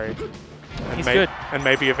secondary. And He's good. And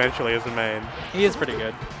maybe eventually as a main. He is pretty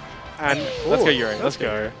good. And let's go Euro. Let's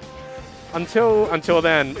go. Until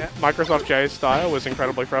then, Microsoft J's style was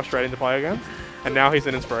incredibly frustrating to play against, and now he's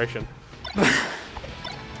an inspiration. I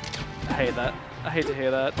hate that. I hate to hear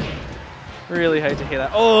that. Really hate to hear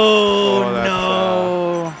that. Oh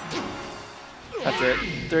no! That's it.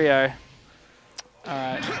 3-0.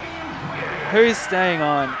 Alright. Who's staying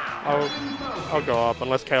on? I'll go up,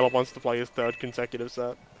 unless Caleb wants to play his third consecutive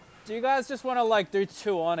set. Do you guys just want to like do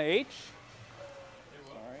 2 on each?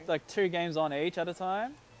 Like 2 games on each at a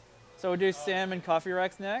time? So we'll do Sam and Coffee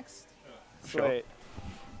Rex next? Sure. Sweet.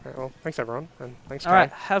 Right, well, thanks everyone, and thanks Kai.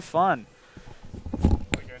 Alright, have fun.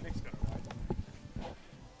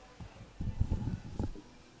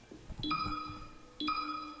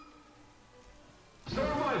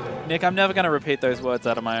 Nick, I'm never going to repeat those words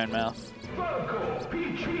out of my own mouth.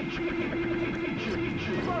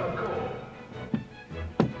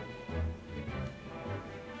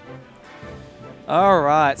 All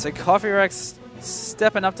right, so Coffee Rex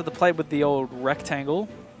stepping up to the plate with the old rectangle.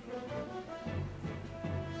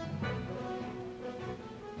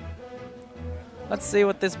 Let's see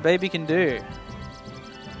what this baby can do.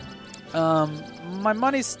 My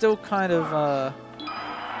money's still kind of on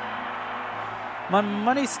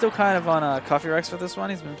Coffee Rex for this one.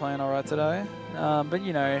 He's been playing all right today, but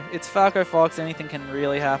you know, it's Falco Fox. Anything can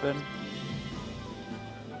really happen.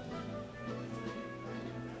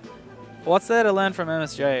 What's there to learn from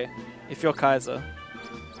MSJ if you're Kaiza?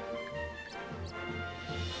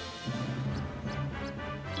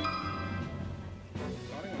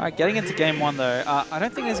 Alright, getting into game one though. I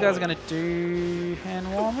don't think these guys are going to do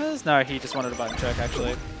hand warmers. No, he just wanted a button check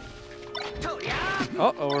actually.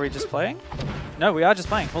 Oh, are we just playing? No, we are just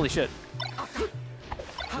playing. Holy shit.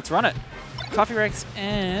 Let's run it. Coffee Rex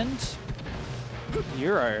and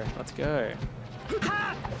Euro. Let's go.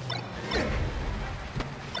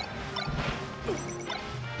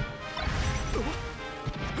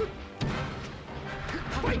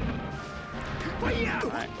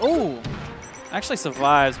 Right. Oh! Actually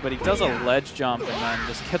survives, but he does a ledge jump and then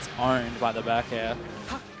just gets owned by the back air.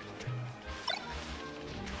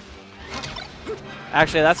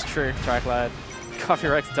 Actually, that's true, Track Lad. Coffee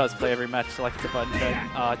Rex does play every match like it's a button check.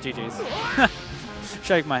 GG's.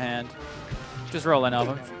 Shake my hand. Just rolling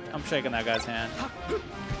up. I'm shaking that guy's hand.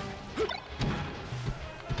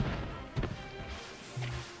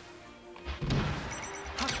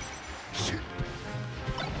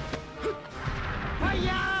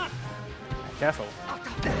 Careful.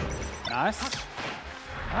 Nice.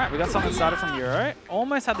 Alright, we got something started from Euro.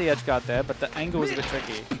 Almost had the edge guard there, but the angle was a bit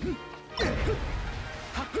tricky.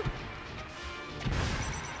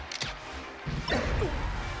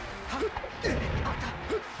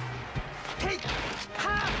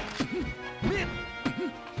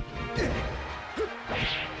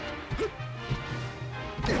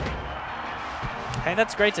 Hey,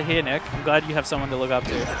 that's great to hear, Nick. I'm glad you have someone to look up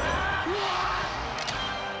to.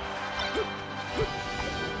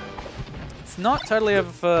 It's not totally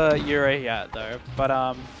over for Euro yet, though,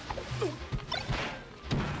 but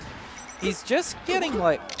he's just getting,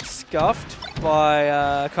 like, scuffed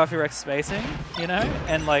by Coffee Rex spacing, you know?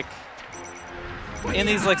 And, like, in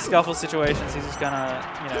these, like, scuffle situations, he's just gonna,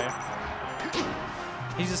 you know,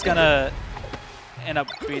 he's just gonna end up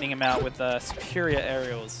beating him out with superior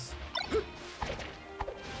aerials.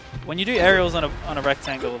 When you do aerials on a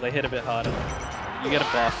rectangle, they hit a bit harder. You get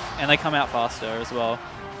a buff, and they come out faster as well.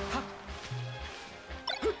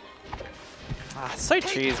 So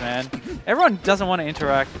cheese, man. Everyone doesn't want to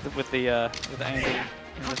interact with the angle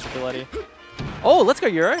invincibility. Oh, let's go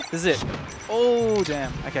Euro. This is it. Oh,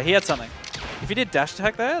 damn. Okay, he had something. If he did dash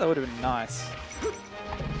attack there, that would have been nice.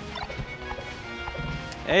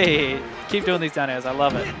 Hey, keep doing these down airs. I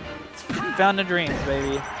love it. Found the dreams,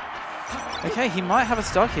 baby. Okay, he might have a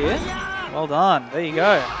stock here. Well done. There you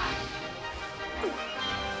go.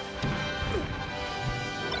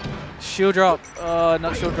 Shield drop. Oh,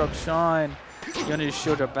 not shield drop. Shine. You want to do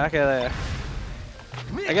shield drop back out there.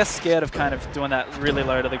 I guess scared of kind of doing that really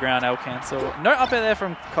low to the ground L cancel. No up air there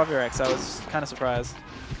from Coffee Rex. I was kind of surprised.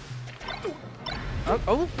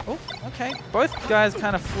 Oh, okay. Both guys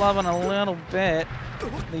kind of flubbing a little bit.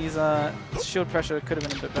 These shield pressure could have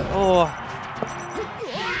been a bit better. Oh,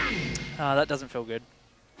 that doesn't feel good.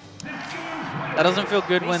 That doesn't feel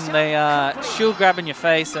good when they shield grab in your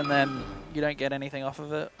face and then you don't get anything off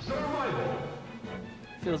of it.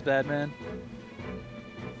 Feels bad, man.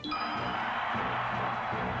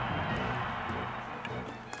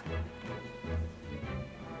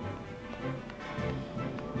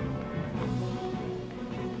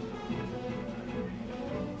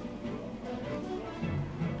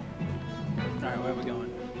 Alright, where are we going?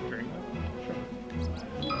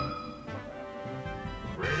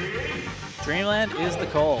 Dreamland is the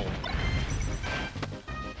call.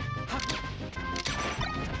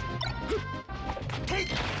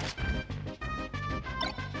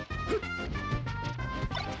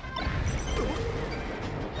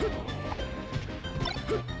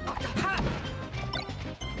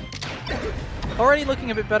 Already looking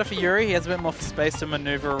a bit better for Yuri. He has a bit more space to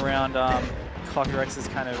maneuver around Coffee Rex's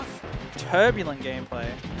kind of turbulent gameplay.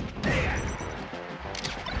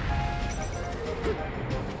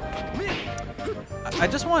 I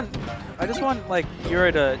just want like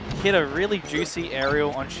Euro to hit a really juicy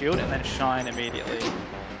aerial on shield and then shine immediately.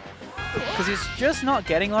 Because he's just not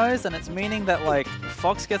getting those, and it's meaning that like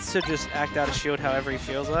Fox gets to just act out of shield however he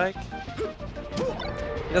feels like.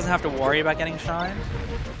 He doesn't have to worry about getting shined.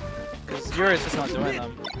 Because Euro's just not doing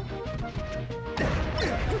them.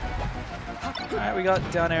 Alright, we got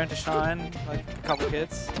down air into shine, like a couple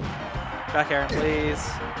hits. Back air, please.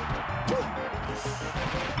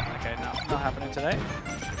 Okay, no, not happening today.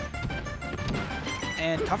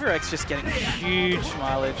 And Coffee Rex just getting huge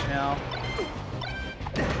mileage now.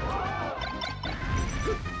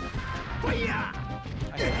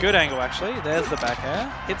 Okay, good angle actually. There's the back air.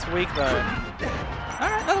 Hits weak though.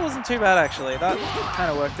 Alright, that wasn't too bad actually. That kind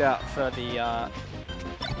of worked out for the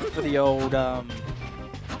old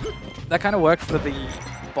that kind of worked for the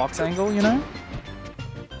box angle, you know?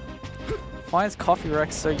 Why is Coffee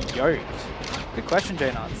Rex so yoked? Good question,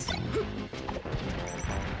 J-Nuts.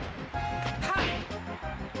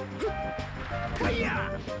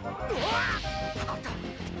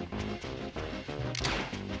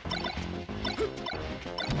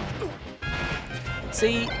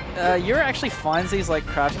 See, Yura actually finds these like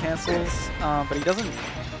crouch cancels, but he doesn't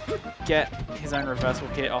get his own reversal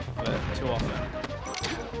hit off of it too often.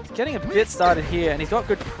 He's getting a bit started here, and he's got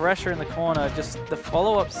good pressure in the corner, just the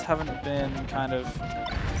follow-ups haven't been kind of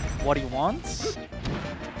what he wants.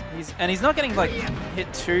 He's not getting like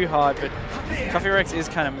hit too hard, but Coffee Rex is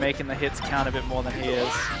kind of making the hits count a bit more than he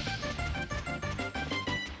is.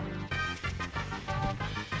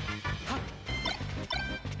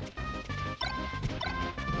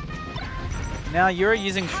 Now Yura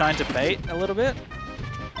using Shine to bait a little bit.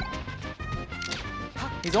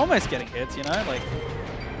 He's almost getting hits, you know, like.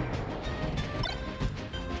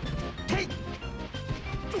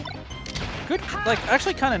 Good, like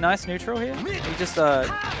actually kind of nice neutral here. He just got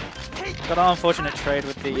an unfortunate trade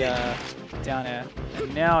with the down air,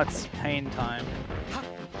 and now it's pain time.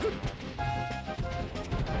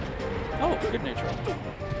 Oh, good neutral.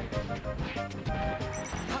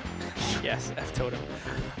 Yes, F tilde him.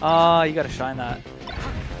 Ah, you gotta shine that.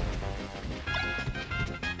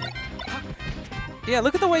 Yeah,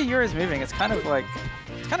 look at the way Yura's moving. It's kind of like,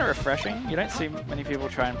 it's kind of refreshing. You don't see many people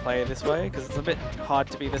try and play this way because it's a bit hard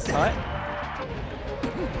to be this tight.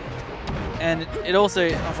 And it also,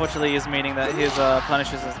 unfortunately, is meaning that his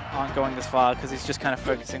punishers aren't going this far because he's just kind of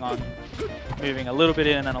focusing on moving a little bit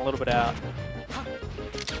in and then a little bit out.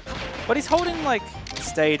 But he's holding, like,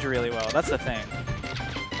 stage really well. That's the thing.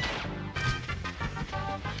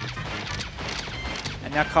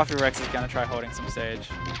 And now Coffee Rex is going to try holding some stage.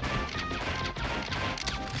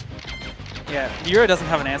 Yeah, Yura doesn't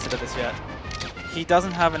have an answer to this yet. He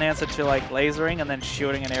doesn't have an answer to like lasering and then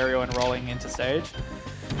shielding an aerial and rolling into stage.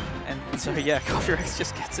 And so yeah, Coffee Rex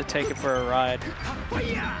just gets to take it for a ride. A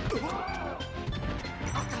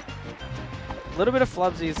little bit of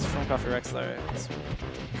flubsies from Coffee Rex though. This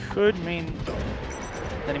could mean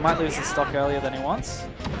that he might lose his stock earlier than he wants.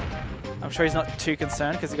 I'm sure he's not too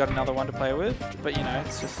concerned because he got another one to play with, but you know,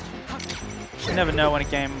 it's just, you never know when a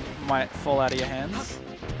game might fall out of your hands.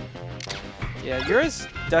 Yeah, Yura's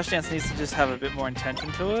dash dance needs to just have a bit more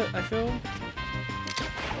intention to it, I feel.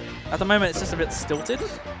 At the moment, it's just a bit stilted.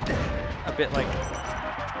 A bit like,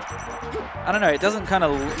 I don't know, it doesn't kind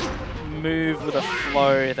of move with a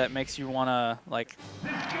flow that makes you want to, like,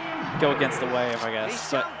 go against the wave, I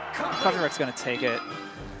guess. But Coffee Rex going to take it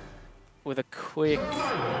with a quick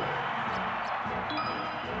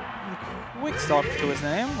stop to his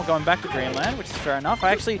name. We're going back to Dreamland, which is fair enough.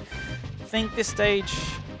 I actually think this stage,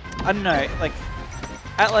 I don't know, like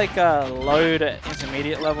at like low to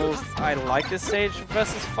intermediate levels, I like this stage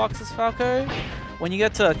versus Fox's Falco. When you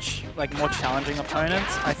get to like more challenging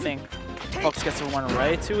opponents, I think Fox gets to run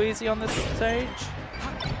way too easy on this stage.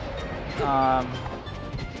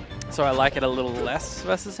 So I like it a little less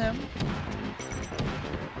versus him.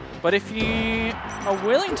 But if you are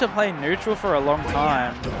willing to play neutral for a long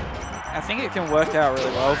time, I think it can work out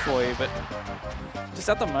really well for you. But just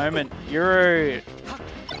at the moment, Euro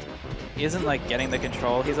isn't like getting the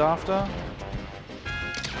control he's after.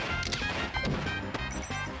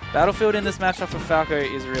 Battlefield in this matchup for Falco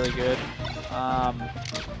is really good.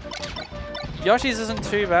 Yoshi's isn't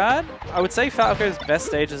too bad. I would say Falco's best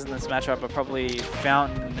stages in this matchup are probably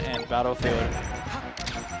Fountain and Battlefield.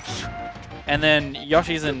 And then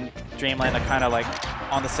Yoshi's and Dreamland are kind of like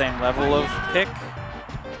on the same level of pick.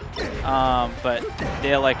 But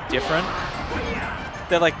they're like different.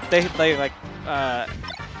 They're like,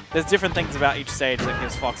 there's different things about each stage that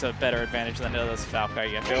gives Fox a better advantage than does Falco,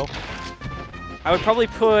 I feel. I would probably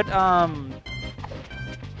put, I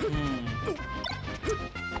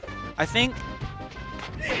think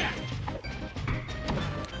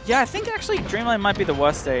actually Dreamland might be the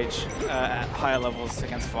worst stage at higher levels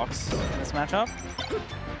against Fox in this matchup.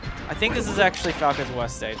 I think this is actually Falco's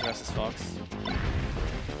worst stage versus Fox.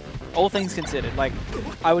 All things considered, like,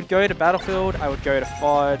 I would go to Battlefield, I would go to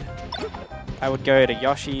FOD, I would go to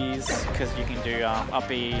Yoshi's, because you can do up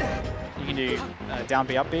B, you can do down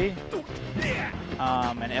B, up B.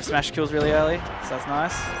 and F smash kills really early, so that's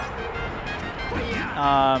nice.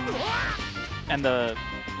 And the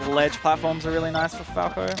ledge platforms are really nice for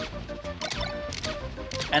Falco.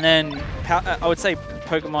 And then I would say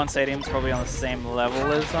Pokemon Stadium's probably on the same level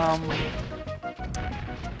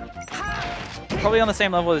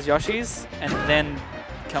as Yoshi's, and then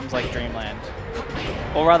comes like Dreamland.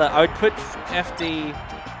 Or rather, I would put FD.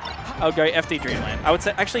 I would go FD Dreamland. I would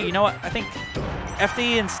say, actually, you know what? I think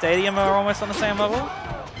FD and Stadium are almost on the same level.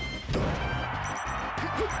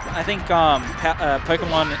 I think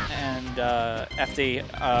Pokemon and FD.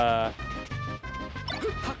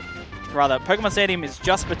 Rather, Pokemon Stadium is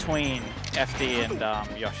just between FD and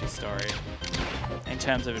Yoshi's Story in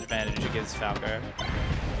terms of advantage it gives Falco.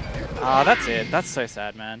 That's it. That's so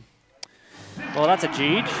sad, man. Well, that's a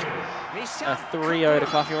Jeej. A 3-0 to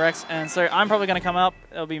Coffee Rex. And so I'm probably going to come up.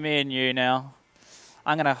 It'll be me and you now.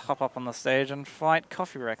 I'm going to hop up on the stage and fight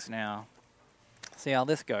Coffee Rex now. See how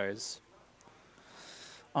this goes.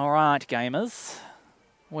 Alright, gamers.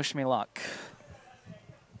 Wish me luck.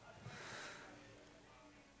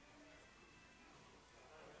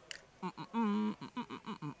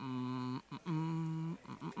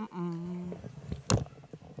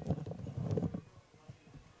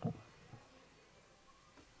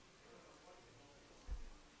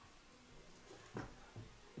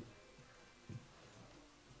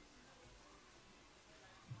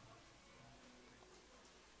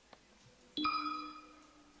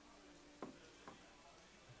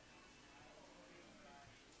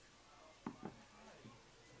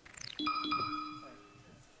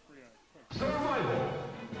 Survival.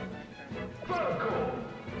 Vertical.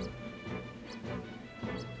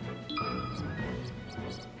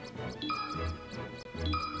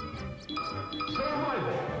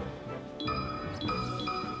 Survival.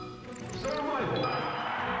 Survival.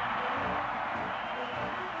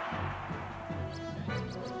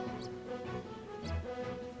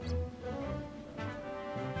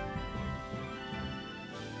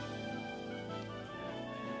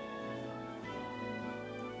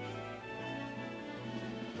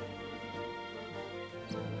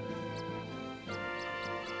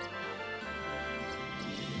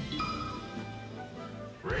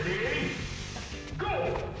 Ready?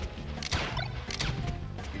 Go!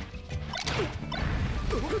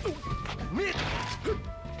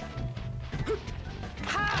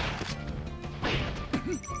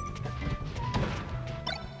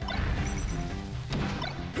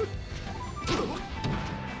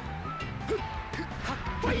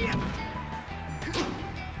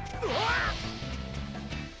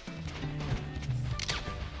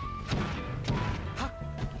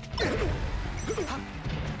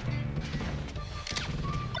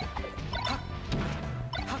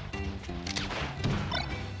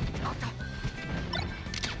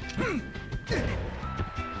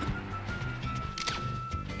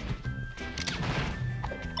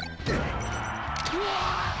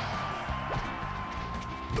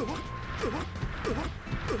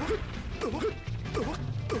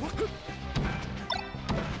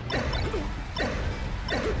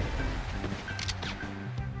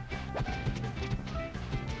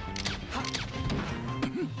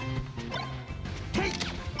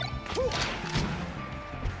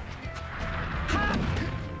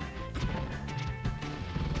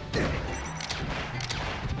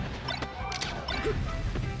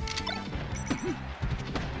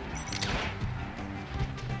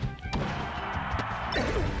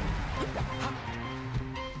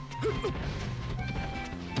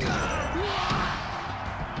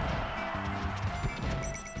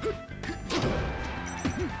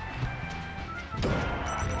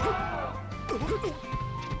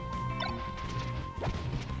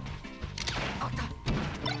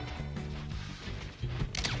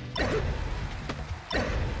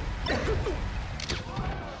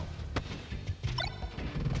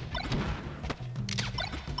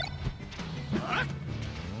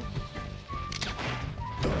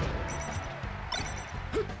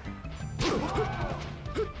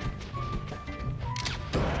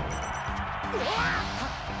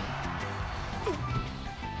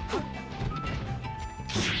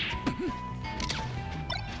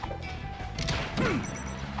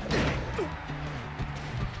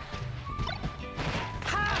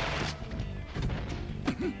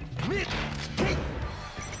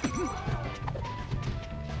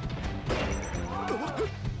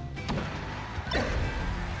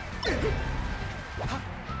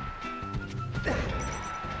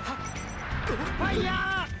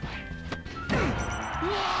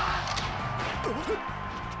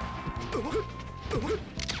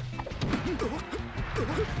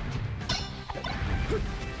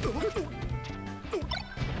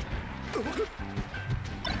 Survival.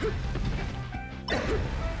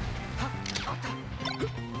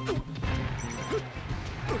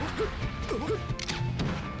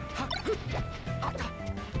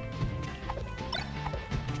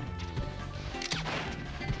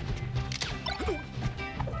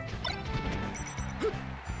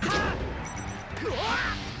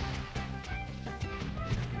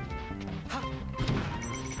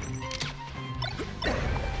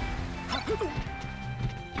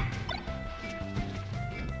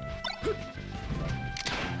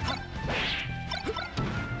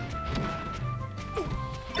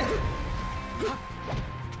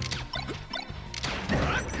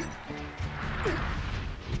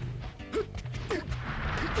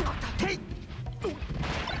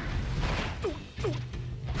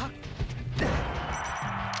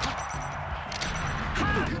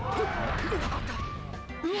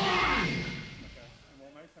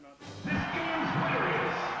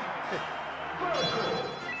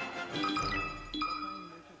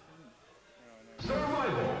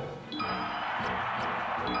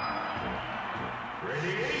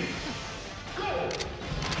 Ready? Go!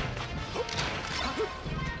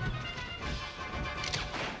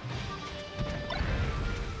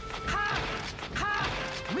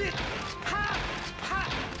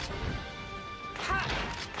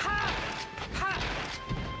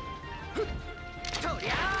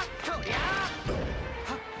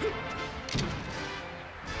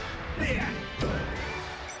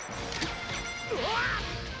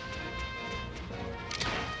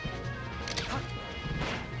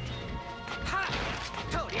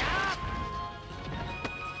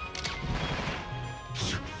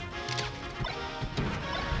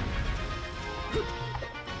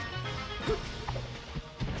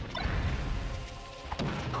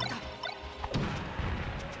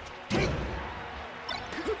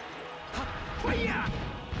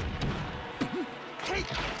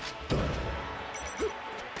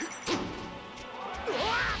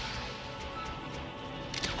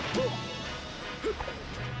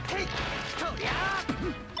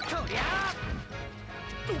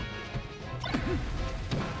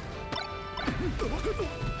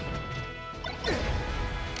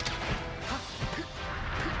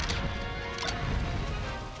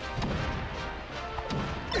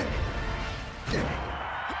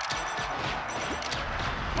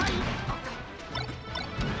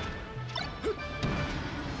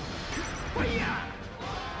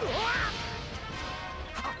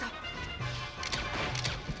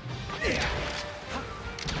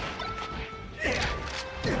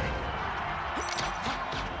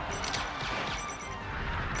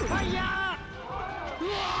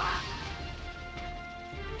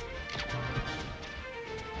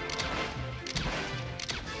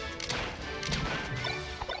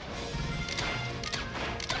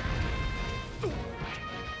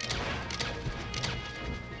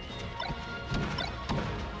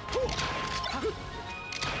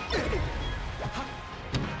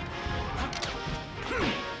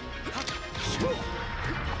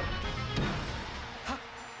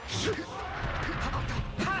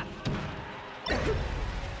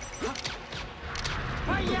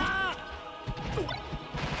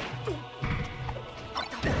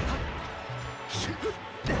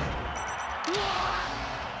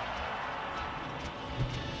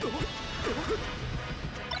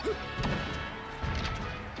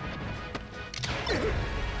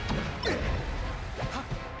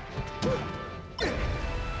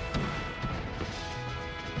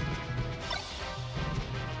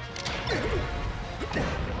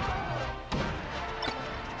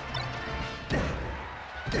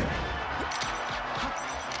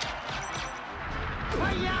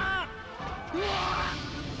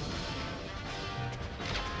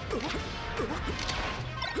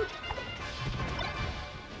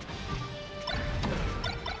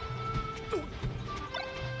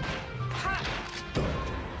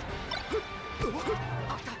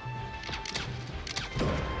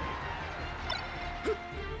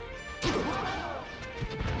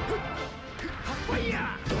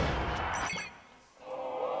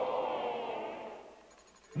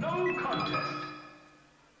 No contest.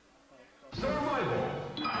 Survival.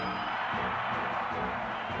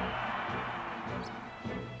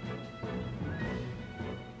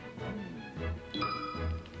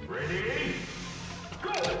 Ready?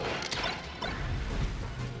 Go!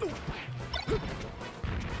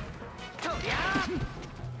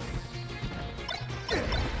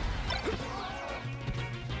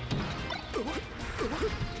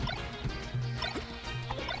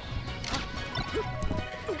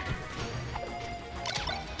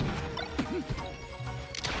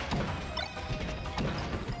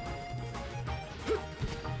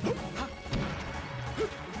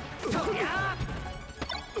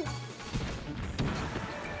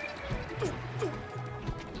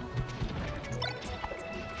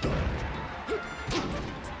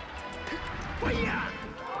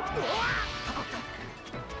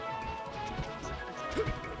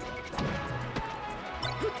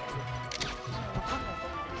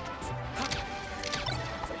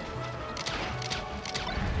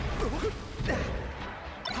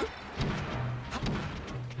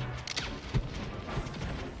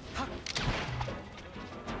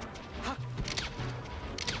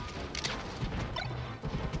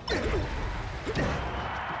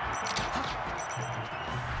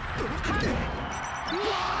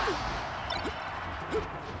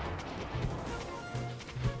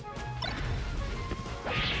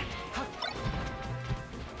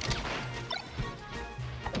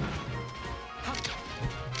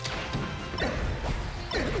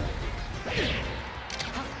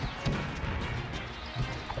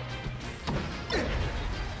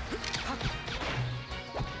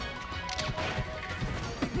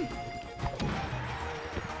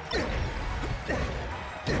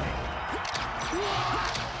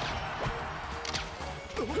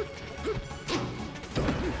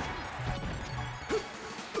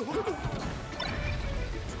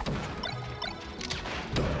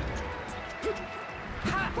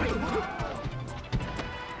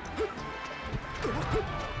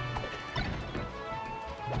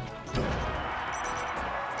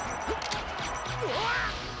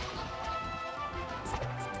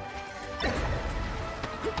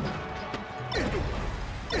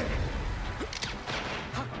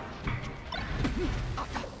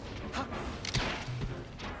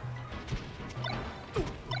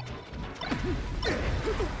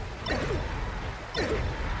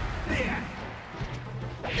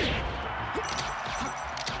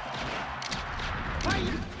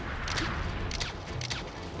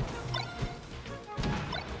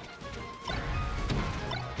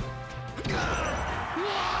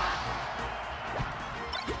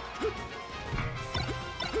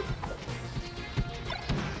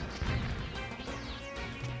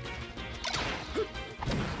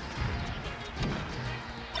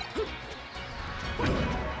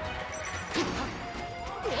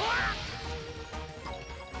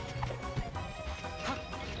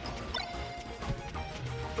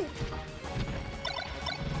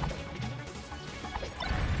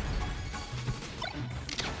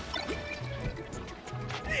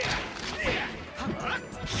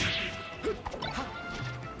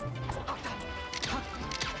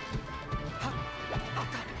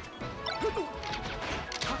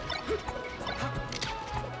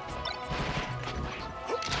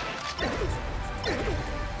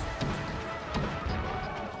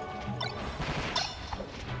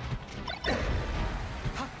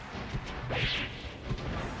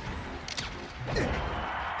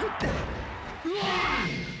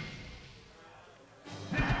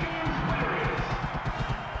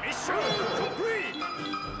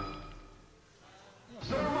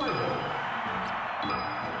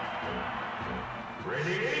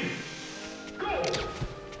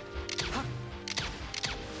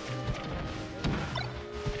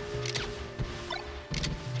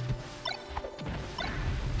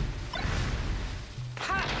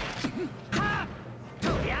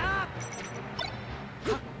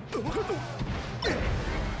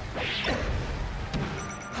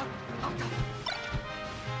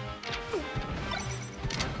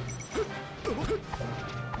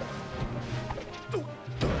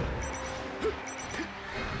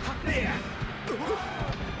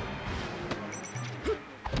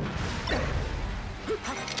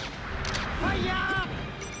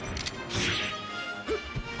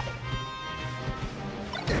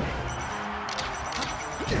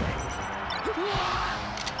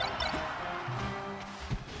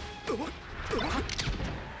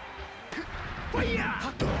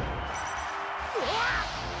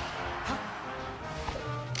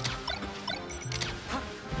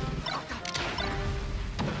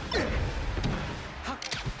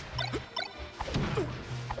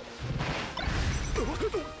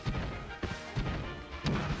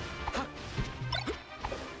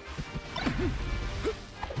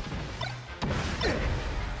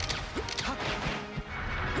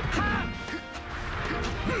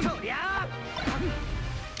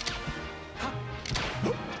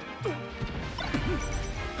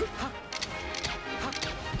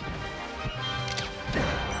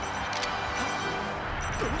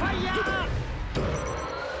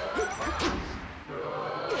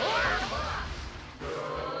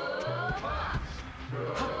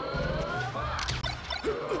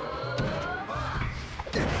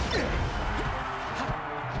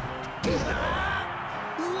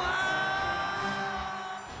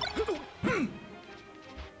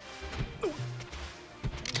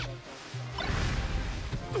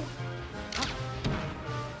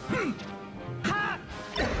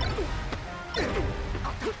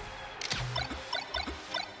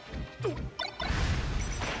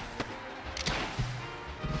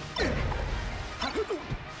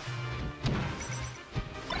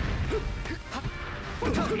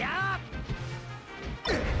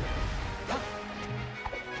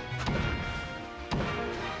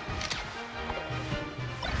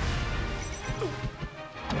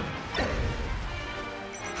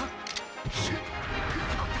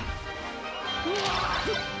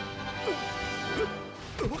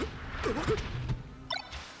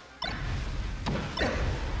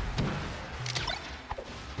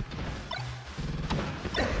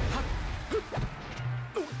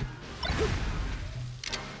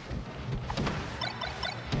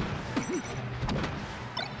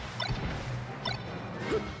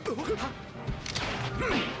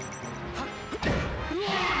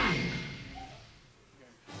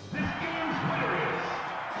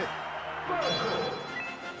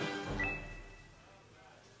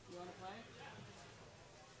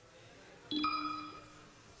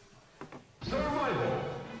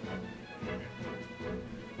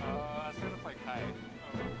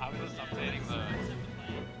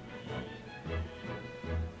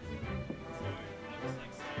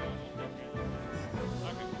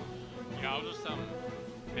 I'll just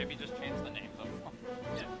maybe just change the names of them.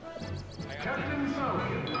 Yeah. Captain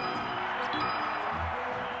Falcon.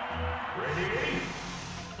 Ready?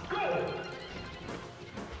 Go!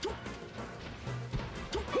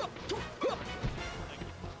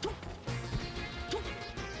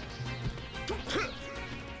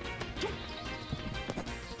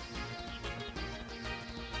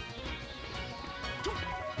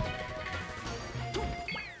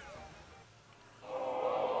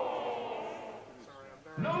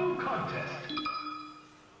 No contest.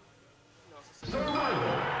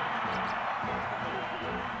 Survival.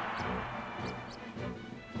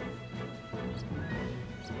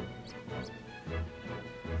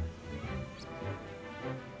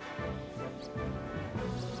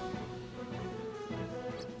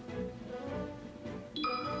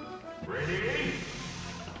 Ready?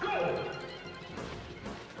 Go!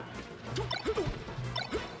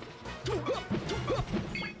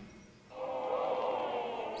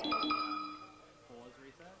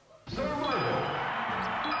 Survival.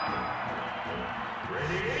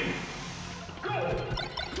 Ready? Go!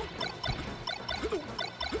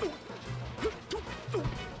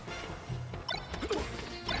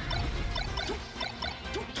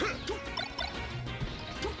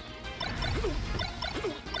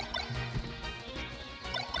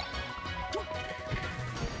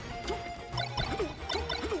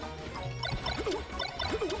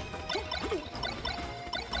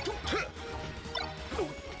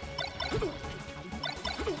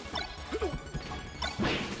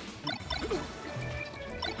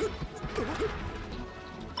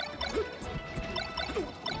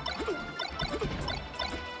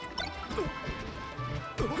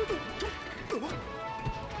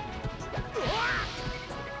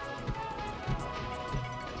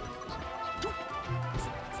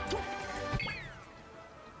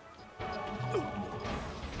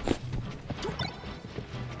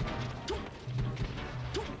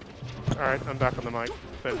 Alright, I'm back on the mic,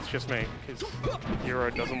 but it's just me, because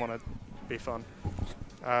Euro doesn't want to be fun.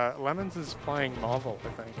 Lemons is playing Marvel, I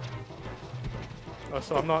think. Oh,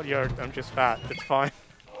 so I'm not yoked, I'm just fat. It's fine.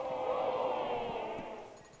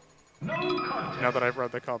 No contest. Now that I've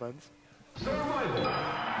read the comments. Survival.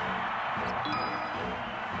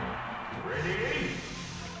 Ready?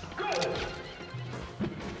 Go!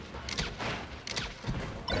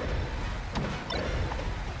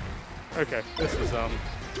 Okay, this is,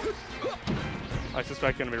 I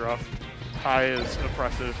suspect gonna be rough. Kai is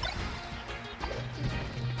oppressive.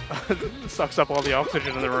 Sucks up all the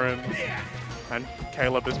oxygen in the room. And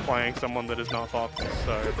Caleb is playing someone that is not Fox,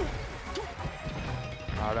 so...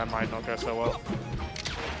 that might not go so well.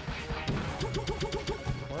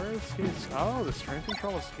 Where is his... Oh, the strength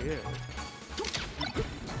control is here.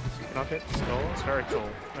 Can I hit skulls? Very cool.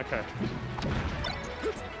 Okay.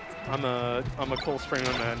 I'm a cool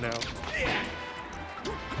streamer man now.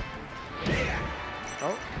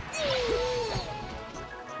 Oh.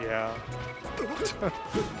 Yeah.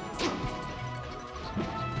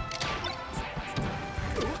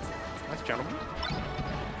 Nice gentleman.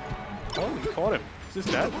 Oh, he caught him. Is this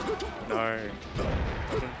dead? No.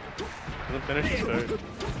 Doesn't finish his food.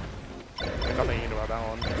 There's nothing you can do about that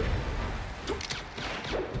one.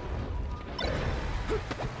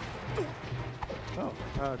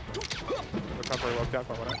 Recovery worked out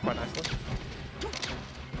quite nicely.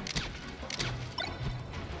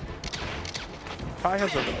 Kai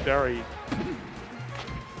has a very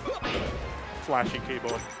flashy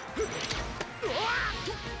keyboard.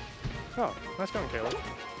 Oh, nice going, Caleb.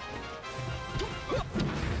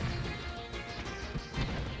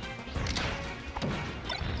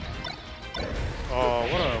 Oh,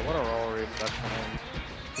 what a roll read that time.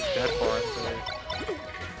 He's dead for it too.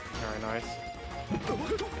 Very nice.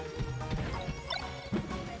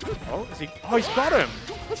 Oh, is he? Oh, he's got him.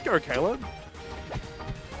 Let's go, Caleb.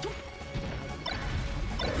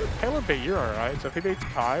 Caleb beat Euro, right? So if he beats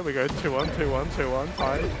Kai, we go 2-1, 2-1, 2-1,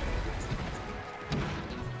 tied.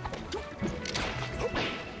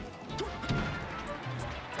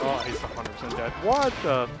 Oh, he's 100% dead. What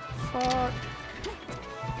the fuck?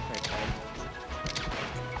 Okay.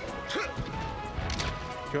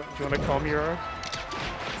 Do you want to calm Euro?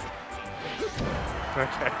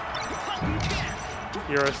 Okay.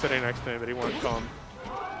 Euro's sitting next to me, but he won't calm.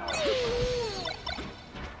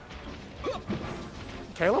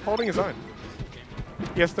 Caleb holding his own.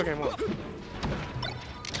 Yes, still game one.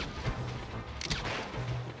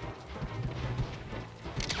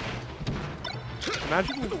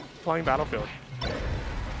 Imagine playing Battlefield.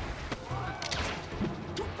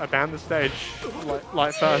 I ban the stage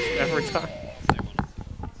light first every time.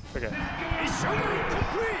 Okay.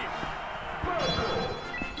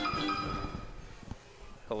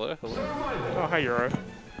 Hello, hello. Oh, hi Euro.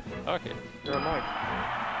 Okay. You're on mic.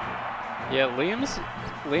 Yeah,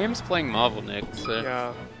 Liam's playing Marvel Nick, so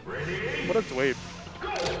Yeah. What a dweeb.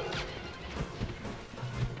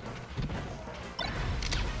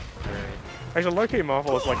 Actually, low-key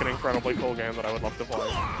Marvel is like an incredibly cool game that I would love to play.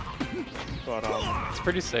 But it's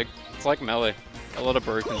pretty sick. It's like Melee. A lot of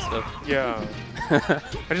broken stuff. yeah. I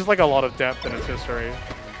just like a lot of depth in its history.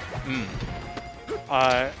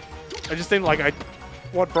 I just think like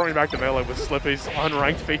what brought me back to Melee was Slippy's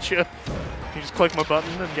unranked feature. You just click my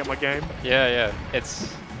button and get my game. Yeah, yeah.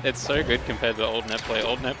 It's so good compared to old netplay.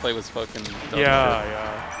 Old netplay was fucking dumb Yeah, shit.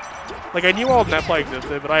 yeah. Like I knew old netplay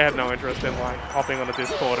existed, but I had no interest in like hopping on a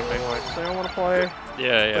Discord and being like, "So I want to play."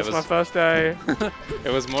 Yeah, yeah. It's my first day.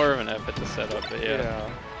 It was more of an effort to set up, but yeah.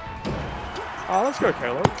 Oh, let's go,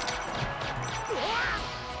 Caleb.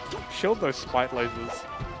 Shield those spite lasers.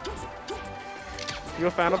 You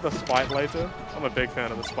a fan of the spite laser? I'm a big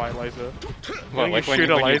fan of the spite laser. Well, you like shoot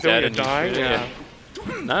a laser dead when you're and you dying? shoot it,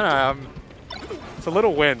 Yeah. No, It's a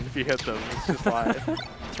little win if you hit them. It's just like...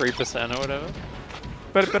 3% or whatever.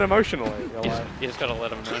 But emotionally, you're like... You just gotta let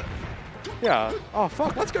them know. Yeah. Oh,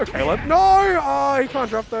 fuck. Let's go, Caleb. No! Oh, he can't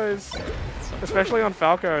drop those. Especially on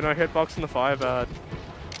Falco. No hitbox in the Firebird.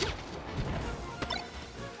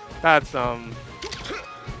 That's a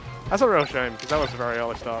real shame, because that was a very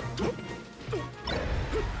early start.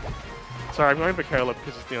 Sorry, I'm going for Caleb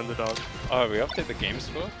because it's the underdog. Oh, we update the game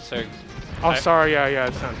score? So... Oh, sorry, yeah,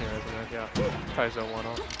 it's down here, isn't it? Yeah. Kaiza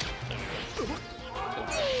 1-0.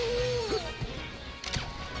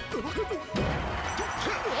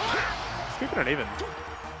 It's keeping it even.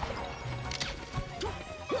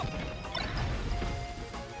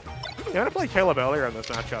 Yeah, I played Caleb earlier in this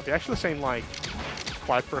matchup. He actually seemed like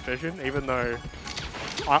quite proficient, even though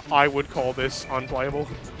I would call this unplayable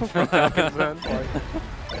from Falcon's end.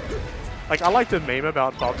 Like, I like the meme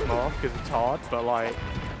about Fox Morph because it's hard, but like,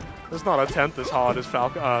 it's not a tenth as hard as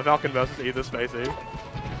Falcon versus either Spacey.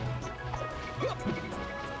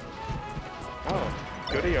 Oh,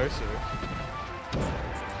 goody Osu.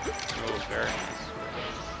 Oh, very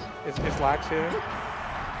nice. Is Lax here?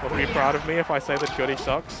 Will he be proud of me if I say that Goody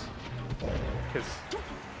sucks? Because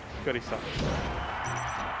Goody sucks.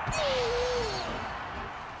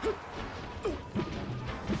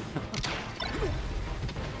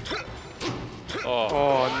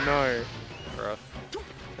 Oh no. Rough.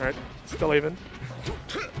 Alright, still even.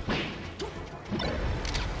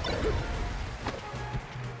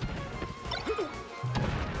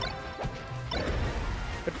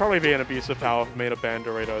 It'd probably be an abuse of power for me to ban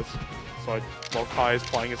Doritos. So while Kai is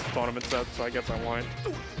playing his tournament set, so I guess I won't.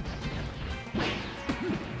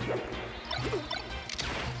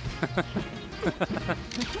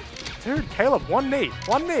 Dude, Caleb, one knee!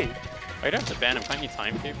 One knee! Oh, you don't have to ban him, can't you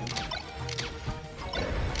time people?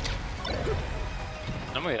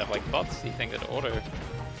 Normally they have like bots, you think that auto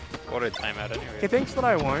timeout anyway. He thinks that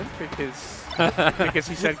I won't because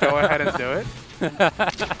he said go ahead and do it.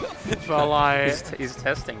 But like... He's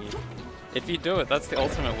testing you. If you do it, that's the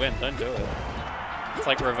ultimate win. Don't do it. It's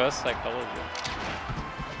like reverse psychology.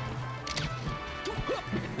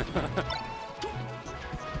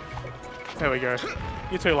 There we go.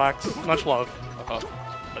 You too, Lax. Much love. Oh,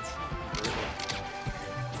 that's brutal.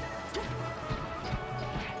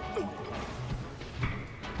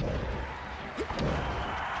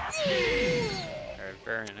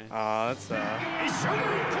 That's Mission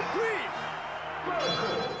complete!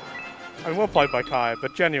 I mean, well played by Kai,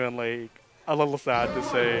 but genuinely a little sad to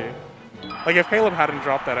see. Like, if Caleb hadn't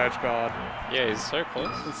dropped that edge guard, Yeah, he's so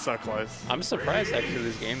close. it's so close. I'm surprised actually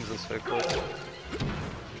these games are so close.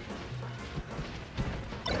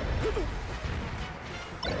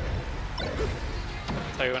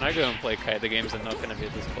 Tell you, when I go and play Kai, the games are not going to be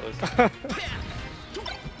this close.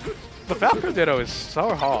 The Falco Ditto is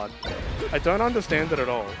so hard. I don't understand it at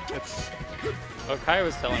all. It's Well, Kai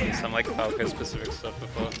was telling me some like Falco specific stuff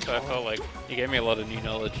before, so I felt like he gave me a lot of new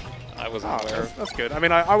knowledge I wasn't aware of. that's good. I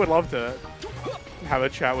mean, I would love to have a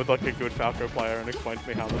chat with like a good Falco player and explain to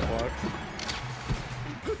me how this works.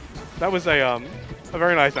 That was a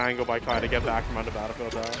very nice angle by Kai to get back from under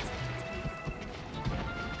Battlefield there.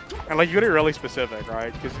 And like you gotta be really specific,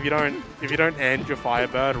 right? Because if you don't end your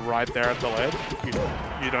Firebird right there at the ledge, you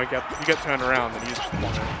get turned around and you just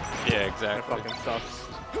want it. Yeah, It exactly. fucking sucks.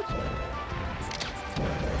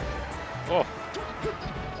 Oh.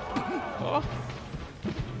 Oh.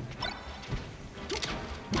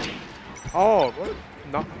 Oh, what?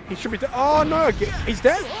 No, he should be dead. Oh no, he's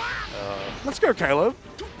dead. Let's go, Caleb.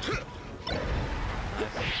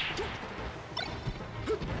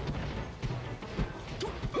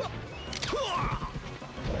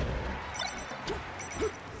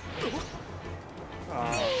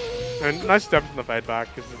 And nice steps in the fade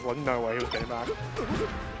back because there's like no way he was getting back.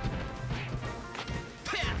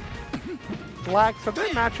 Black, so there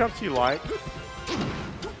matchups you like.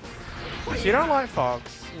 So you don't like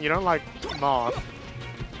Fox, you don't like Moth.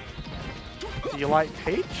 Do you like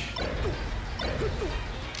Peach?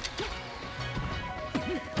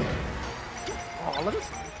 Oh, look at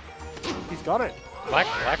he's got it.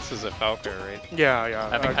 Lax is a Falco, right? Yeah,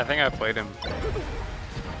 yeah. I think I played him.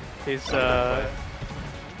 He's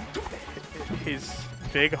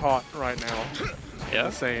big hot right now. Yeah?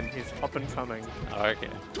 The scene. He's up and coming. Oh, okay.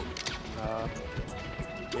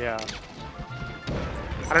 Yeah.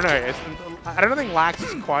 I don't know. I don't think Lax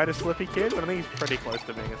is quite a slippy kid, but I think he's pretty close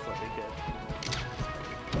to being a slippy kid.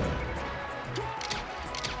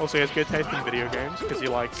 Also, he has good taste in video games because he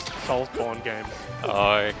likes Soulsborne games.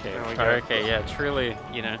 Oh, okay. There we Oh, go. okay, yeah, truly,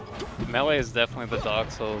 you know, Melee is definitely the Dark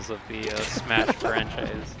Souls of the Smash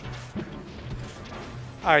franchise.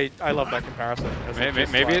 I love that comparison.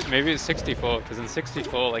 Maybe it's 64, because in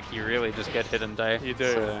 64, like, you really just get hit and die. You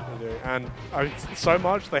do, So. you do. And so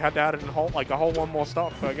much they had to add in a whole one more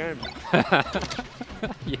stop per game.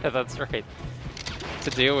 Yeah, that's right. To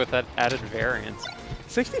deal with that added variance.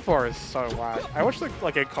 64 is so whack. I watched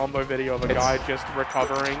like a combo video of a guy just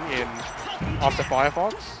recovering after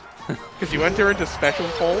Firefox. Because you enter into special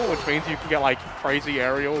fall, which means you can get like crazy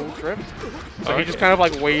aerial drift. So he just kind of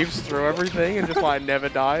like weaves through everything and just like never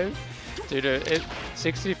dies. Dude,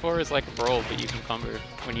 64 is like a brawl, but you can combo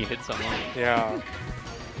when you hit someone. Yeah.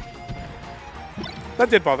 That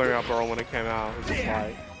did bother me on Brawl when it came out. It's just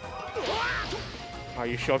like, oh,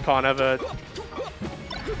 you sure can't ever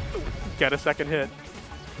get a second hit.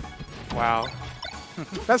 Wow.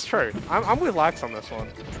 That's true. I'm with Lax on this one.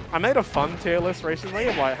 I made a fun tier list recently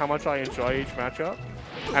of like how much I enjoy each matchup.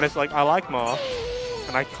 And it's like, I like Moth,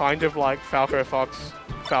 and I kind of like Falco, Fox,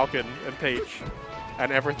 Falcon, and Peach.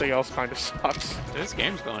 And everything else kind of sucks. This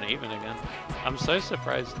game's going even again. I'm so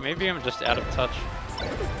surprised. Maybe I'm just out of touch.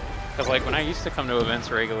 Because like when I used to come to events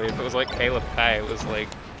regularly, if it was like Caleb Kai, it was like,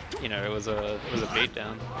 you know, it was a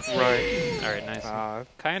beatdown. Right. All right, nice.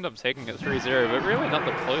 Kai ended up taking it 3-0, but really not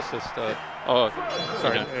the closest. Oh,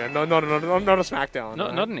 sorry. You know, Yeah, not a SmackDown.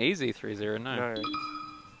 not an easy 3-0. No. No.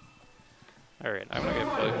 All right, I'm gonna get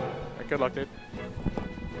plugged. Right, good luck, dude.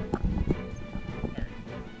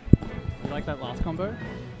 You like that last combo?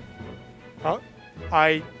 Huh?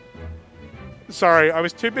 Sorry, I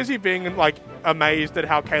was too busy being like amazed at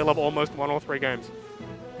how Caleb almost won all 3 games.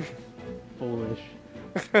 Foolish.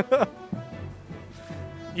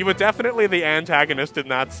 You were definitely the antagonist in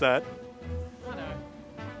that set. I know.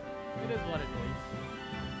 It is what it is.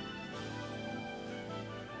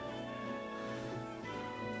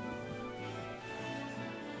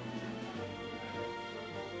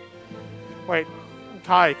 Wait,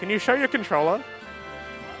 Kai, can you show your controller?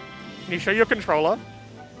 Can you show your controller?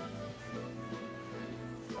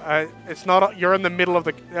 It's not. You're in the middle of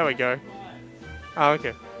the. There we go. Oh,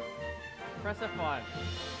 okay. Press F5.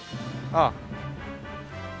 Oh.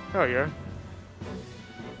 There we go.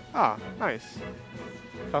 Ah, nice.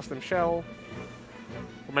 Custom shell.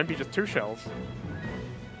 Or maybe just 2 shells.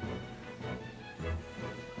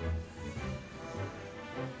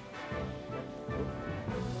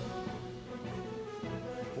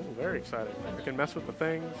 Ooh, very exciting. I can mess with the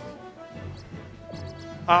things.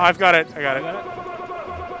 I've got it. I got it.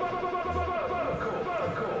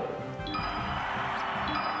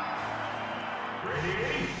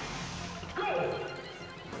 Ready? Go!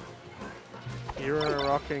 You're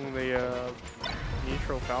rocking the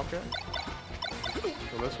neutral Falcon.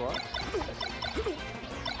 Will this work?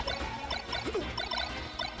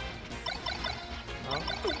 Oh.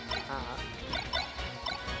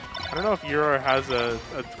 I don't know if Euro has a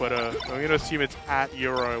Twitter. I'm going to assume it's at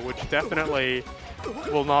Euro, which definitely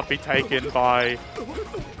will not be taken by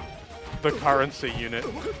the currency unit.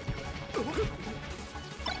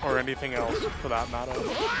 Or anything else, for that matter.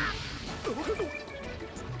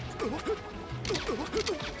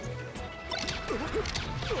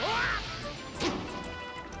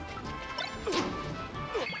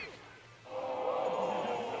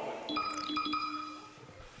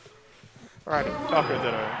 Alright, Falco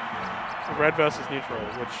Ditto. Red versus neutral,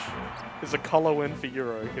 which is a color win for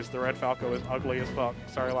Euro, because the red Falco is ugly as fuck.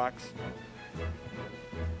 Sorry, Lax.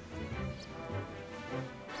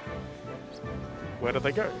 Where do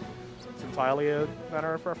they go? It's entirely a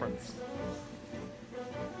matter of preference.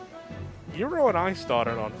 Euro and I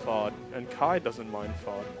started on FOD, and Kai doesn't mind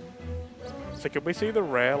FOD. So could we see the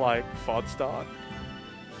rare, like, FOD start?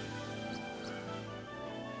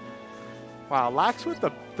 Wow, Lax with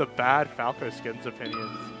the bad Falco skins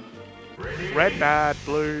opinions. Red bad,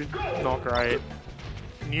 blue not great.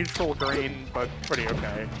 Neutral green, but pretty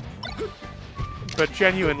okay. But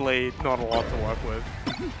genuinely not a lot to work with.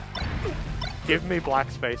 Give me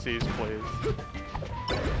black spaces, please.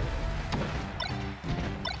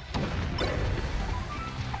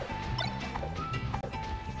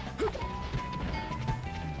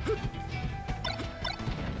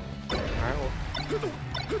 Alright, well.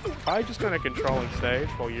 Kai just kind of controlling stage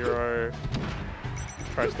while Euro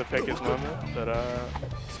tries to pick his moment, but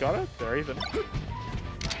he's got it. They're even.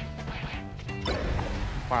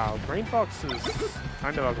 Wow, Green Fox is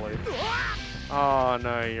kind of ugly. Oh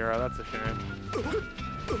no, Euro, that's a shame.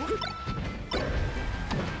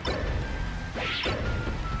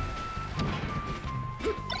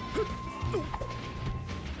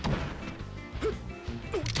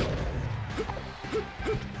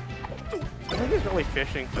 I think he's really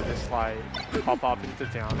fishing for this, like, pop up into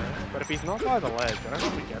down air. But if he's not by the ledge, I don't know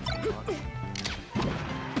if he gets too much.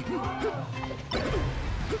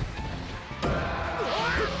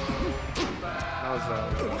 That was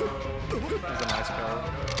a nice kill.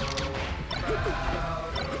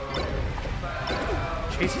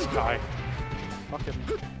 Jesus, Kai. Fucking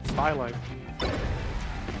styling.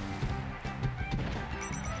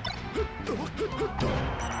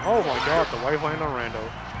 Oh my god, the wave lane on Randall.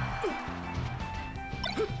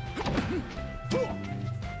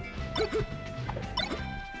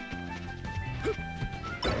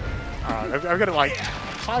 Alright, I've got to, like,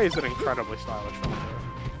 Kai is an incredibly stylish filmmaker.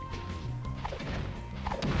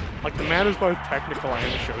 Like, the man is both technical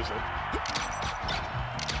and shows it.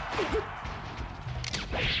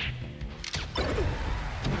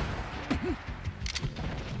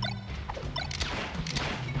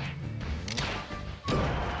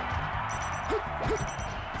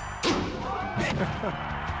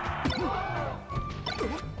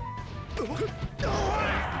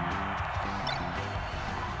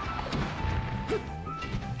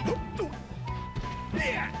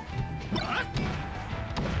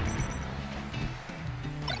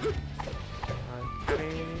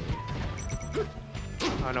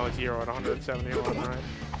 I know it's 0 at 171, right?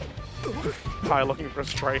 Kai looking for a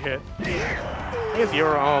straight hit. Here's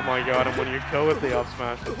 0, oh my god, and when you kill with the up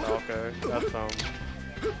smash with Falco,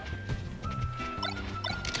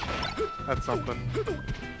 that's something.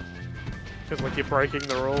 Because like you're breaking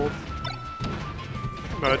the rules,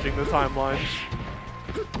 merging the timelines.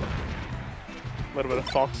 A little bit of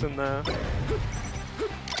Fox in there.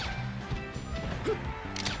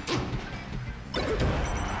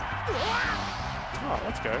 Oh,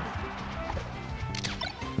 let's go.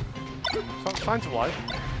 Signs of life.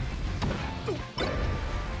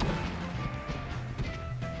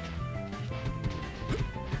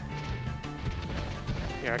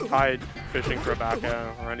 Yeah, Kai fishing for a back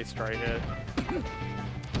air or any straight hit.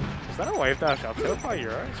 Is that a wave dash up tilt by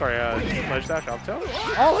Euro? Sorry, ledge dash up tilt?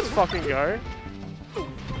 Oh, let's fucking go.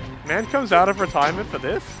 Man comes out of retirement for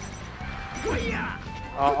this?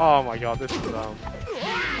 Oh my god, this is dumb.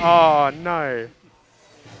 Oh no.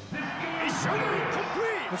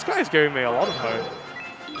 This guy's giving me a lot of hope.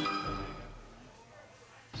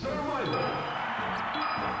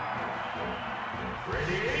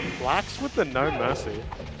 Blacks with the no mercy.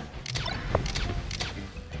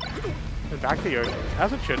 And back to the ocean,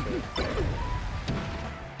 as it should be.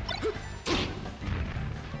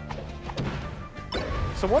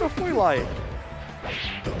 So what if we, like,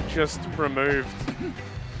 just removed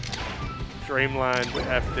Dreamland,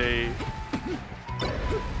 FD,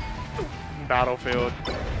 Battlefield,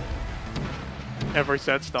 every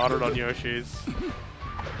set started on Yoshi's.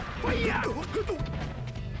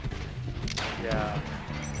 Yeah.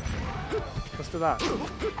 Let's do that.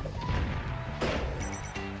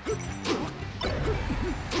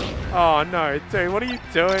 Oh no, dude, what are you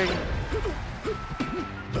doing?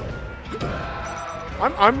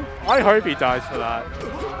 I hope he dies for that.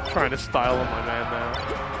 Trying to style on my man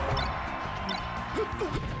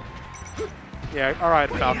there. Yeah, alright,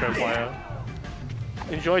 Falco player.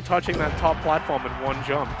 Enjoy touching that top platform in one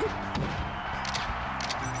jump.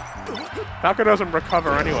 Falco doesn't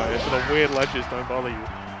recover anyway, so the weird ledges don't bother you.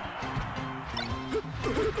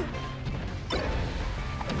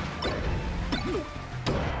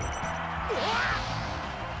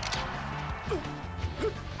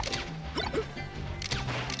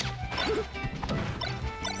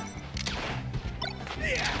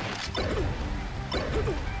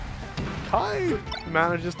 Kai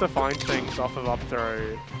manages to find things off of up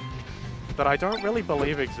throw that I don't really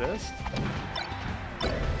believe exist.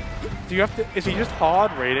 Do you have to? Is he just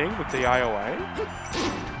hard reading the DIOA?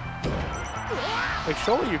 Like,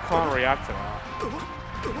 surely you can't react to that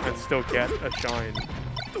and still get a shine.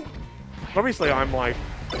 Obviously, I'm like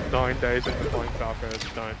 9 days into playing Falco. I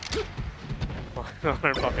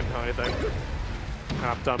don't fucking know anything. And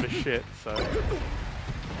I'm dumb as shit, so.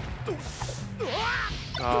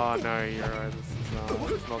 Oh no, you're right. This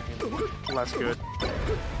is not looking less good.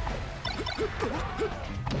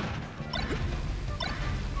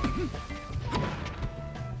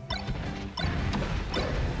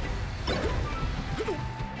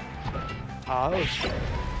 Oh, that was...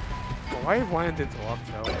 The wave landed into up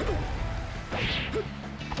tilt.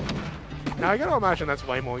 Now I gotta imagine that's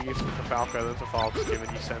way more useful for Falco than to Fox, given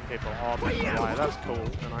you send people off. Why, that's cool,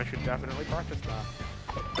 and I should definitely practice that.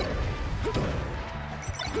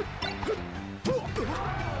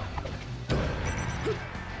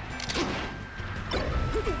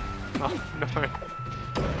 Oh no.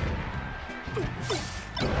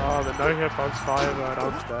 Oh, the no hit bugs Firebird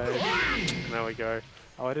on stage. There we go.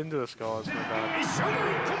 Oh, I didn't do the scores, my bad. Mission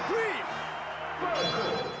complete!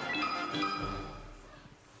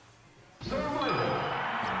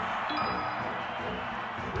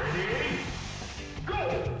 Ready? Go!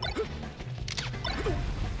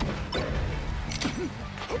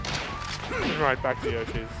 Right, back to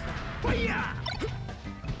Yoshi's.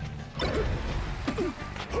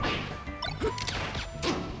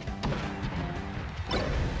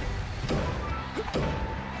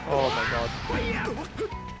 Oh my god.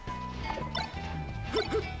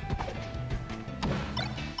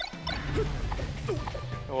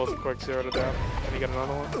 That was a quick 0 to death. Can you get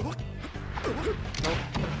another one? Nope.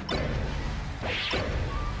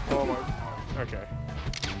 Oh my... Okay.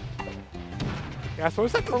 Yeah, I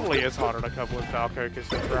suppose that probably is harder to couple with Falco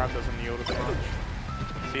because your grab doesn't yield as much.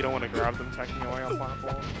 So you don't want to grab them taking away on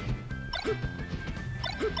platform.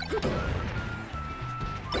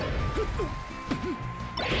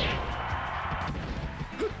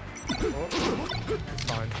 Oh, it's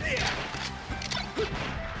fine.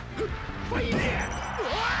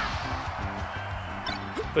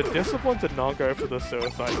 The discipline to not go for the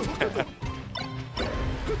suicide stab.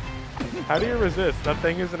 How do you resist? That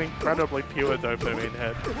thing is an incredibly pure dopamine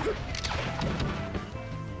hit.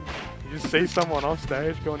 You just see someone off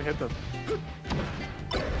stage, go and hit them.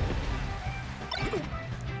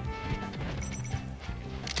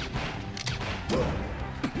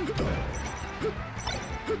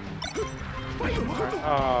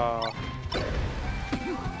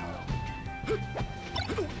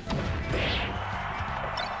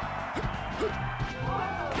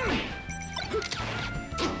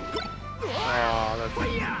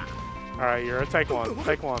 Alright, Euro, take one.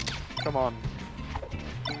 Take one. Come on.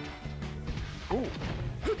 Ooh.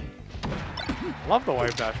 Love the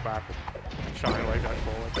wave dash back. Shine wave dash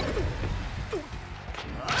forward.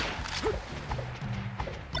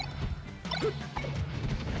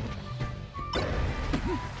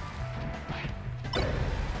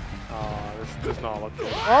 Oh, this does not look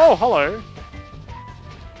good. Oh, hello!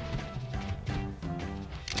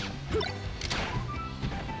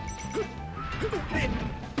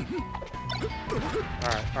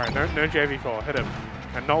 Alright, no JV core, hit him.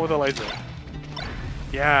 And not with a laser.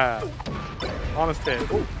 Yeah. Honest hit.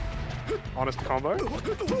 Ooh. Honest combo. And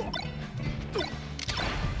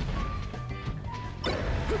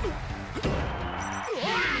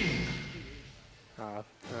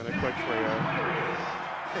a quick 3-0.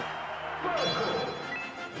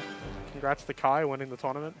 Congrats to Kai winning the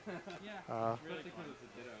tournament.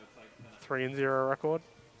 3-0 record.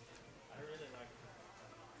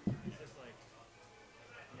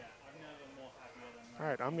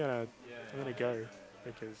 Alright, I'm gonna I'm gonna go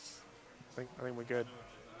because I think we're good.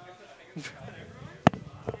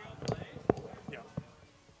 Yeah.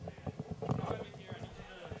 Alright,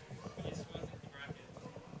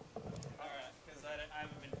 because I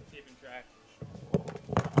haven't been keeping track.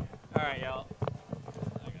 Alright, y'all.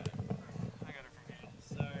 I got it. I got it from here.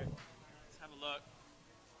 So, let's have a look.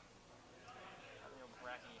 A real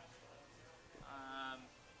bracky.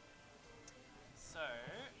 So,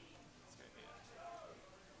 let's go here.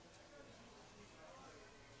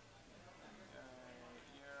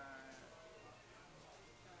 Euro.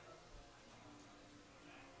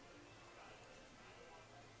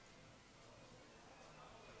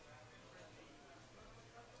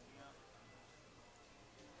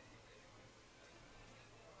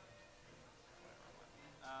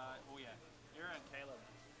 Well, yeah. Euro and Caleb.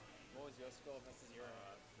 What was your score versus Euro?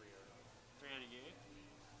 3-0. 3-0 to you?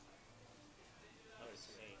 That was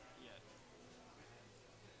me. Yeah.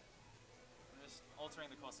 I'm just altering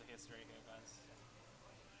the course of history here, guys.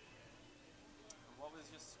 What was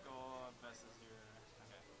your score versus Euro?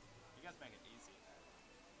 Okay. You guys make it easy.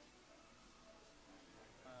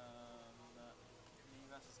 Me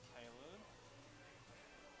versus Caleb.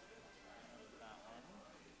 That one.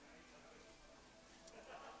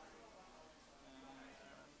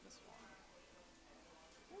 And this one.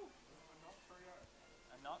 Woo!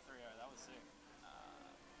 And not 3-0, that was sick.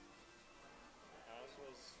 Ours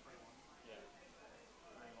was 3-1. Yeah.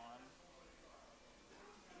 3-1.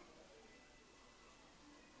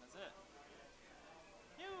 That's it.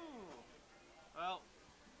 Phew! Well,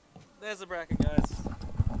 there's the bracket, guys.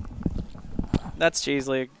 That's Cheese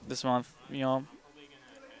League this month, you know.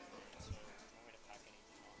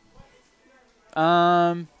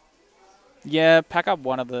 Yeah, pack up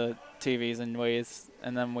one of the TVs and Wii's,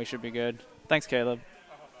 and then we should be good. Thanks, Caleb.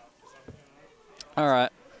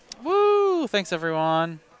 Alright. Woo! Thanks,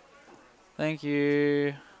 everyone. Thank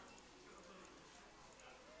you.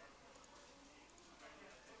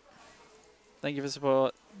 Thank you for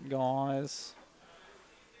support, guys.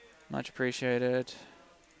 Much appreciated.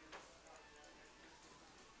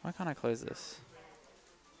 Why can't I close this?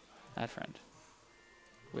 Add friend.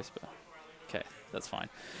 Whisper. Okay, that's fine.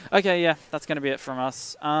 Okay, yeah, that's going to be it from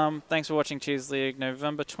us. Thanks for watching Cheese League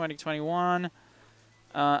November 2021.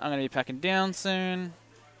 I'm going to be packing down soon.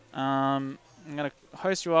 I'm going to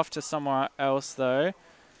host you off to somewhere else, though.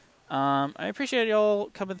 I appreciate you all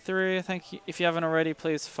coming through. Thank you. If you haven't already,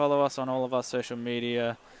 please follow us on all of our social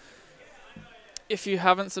media. If you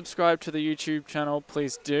haven't subscribed to the YouTube channel,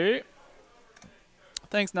 please do.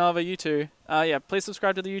 Thanks, Nava. You too. Yeah, please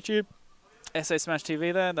subscribe to the YouTube. SA Smash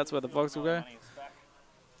TV there. That's where the vlogs will go.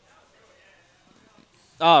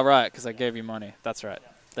 Oh, right, because I gave you money. That's right.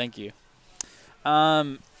 Thank you.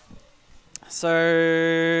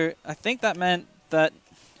 So I think that meant that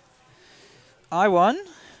I won.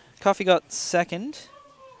 Coffee got second.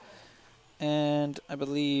 And I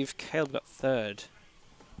believe Caleb got third.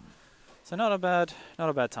 So not a bad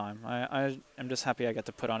time. I am just happy I get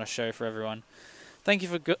to put on a show for everyone. Thank you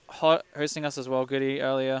for hosting us as well, Goody,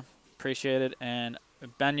 earlier. Appreciate it. And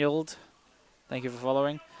Banyald, thank you for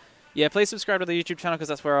following. Yeah, please subscribe to the YouTube channel because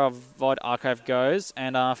that's where our VOD archive goes.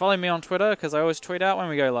 And follow me on Twitter because I always tweet out when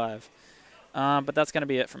we go live. But that's going to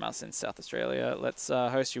be it from us in South Australia. Let's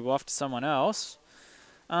host you off to someone else.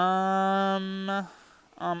 I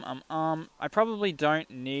probably don't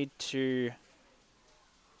need to...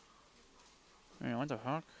 Wait, what the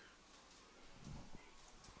fuck?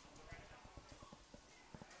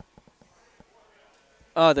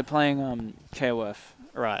 Oh, they're playing KOF.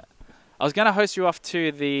 Right. I was going to host you off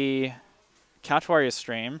to the Couch Warriors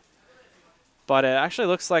stream, but it actually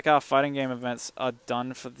looks like our fighting game events are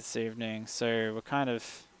done for this evening, so we're kind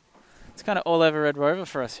of... It's kind of all over Red Rover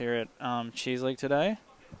for us here at Cheese League today.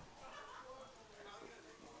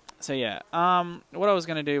 So yeah, what I was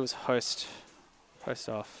going to do was host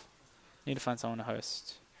off. Need to find someone to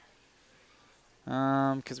host.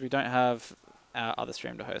 Because we don't have our other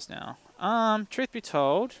stream to host now. Truth be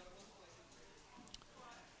told,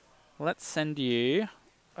 let's send you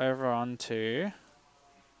over onto...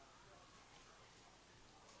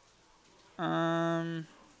 yeah,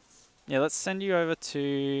 let's send you over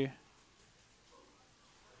to...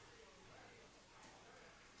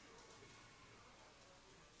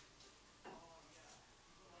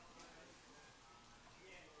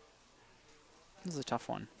 This is a tough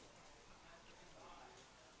one.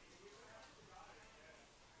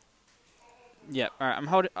 Yeah,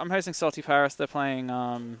 alright, I'm hosting Salty Paris. They're playing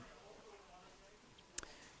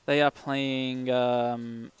they are playing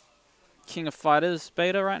King of Fighters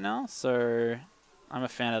beta right now, so I'm a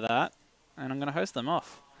fan of that. And I'm gonna host them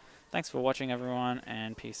off. Thanks for watching, everyone,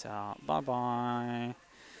 and peace out. Bye-bye.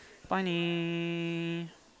 Bye-nie.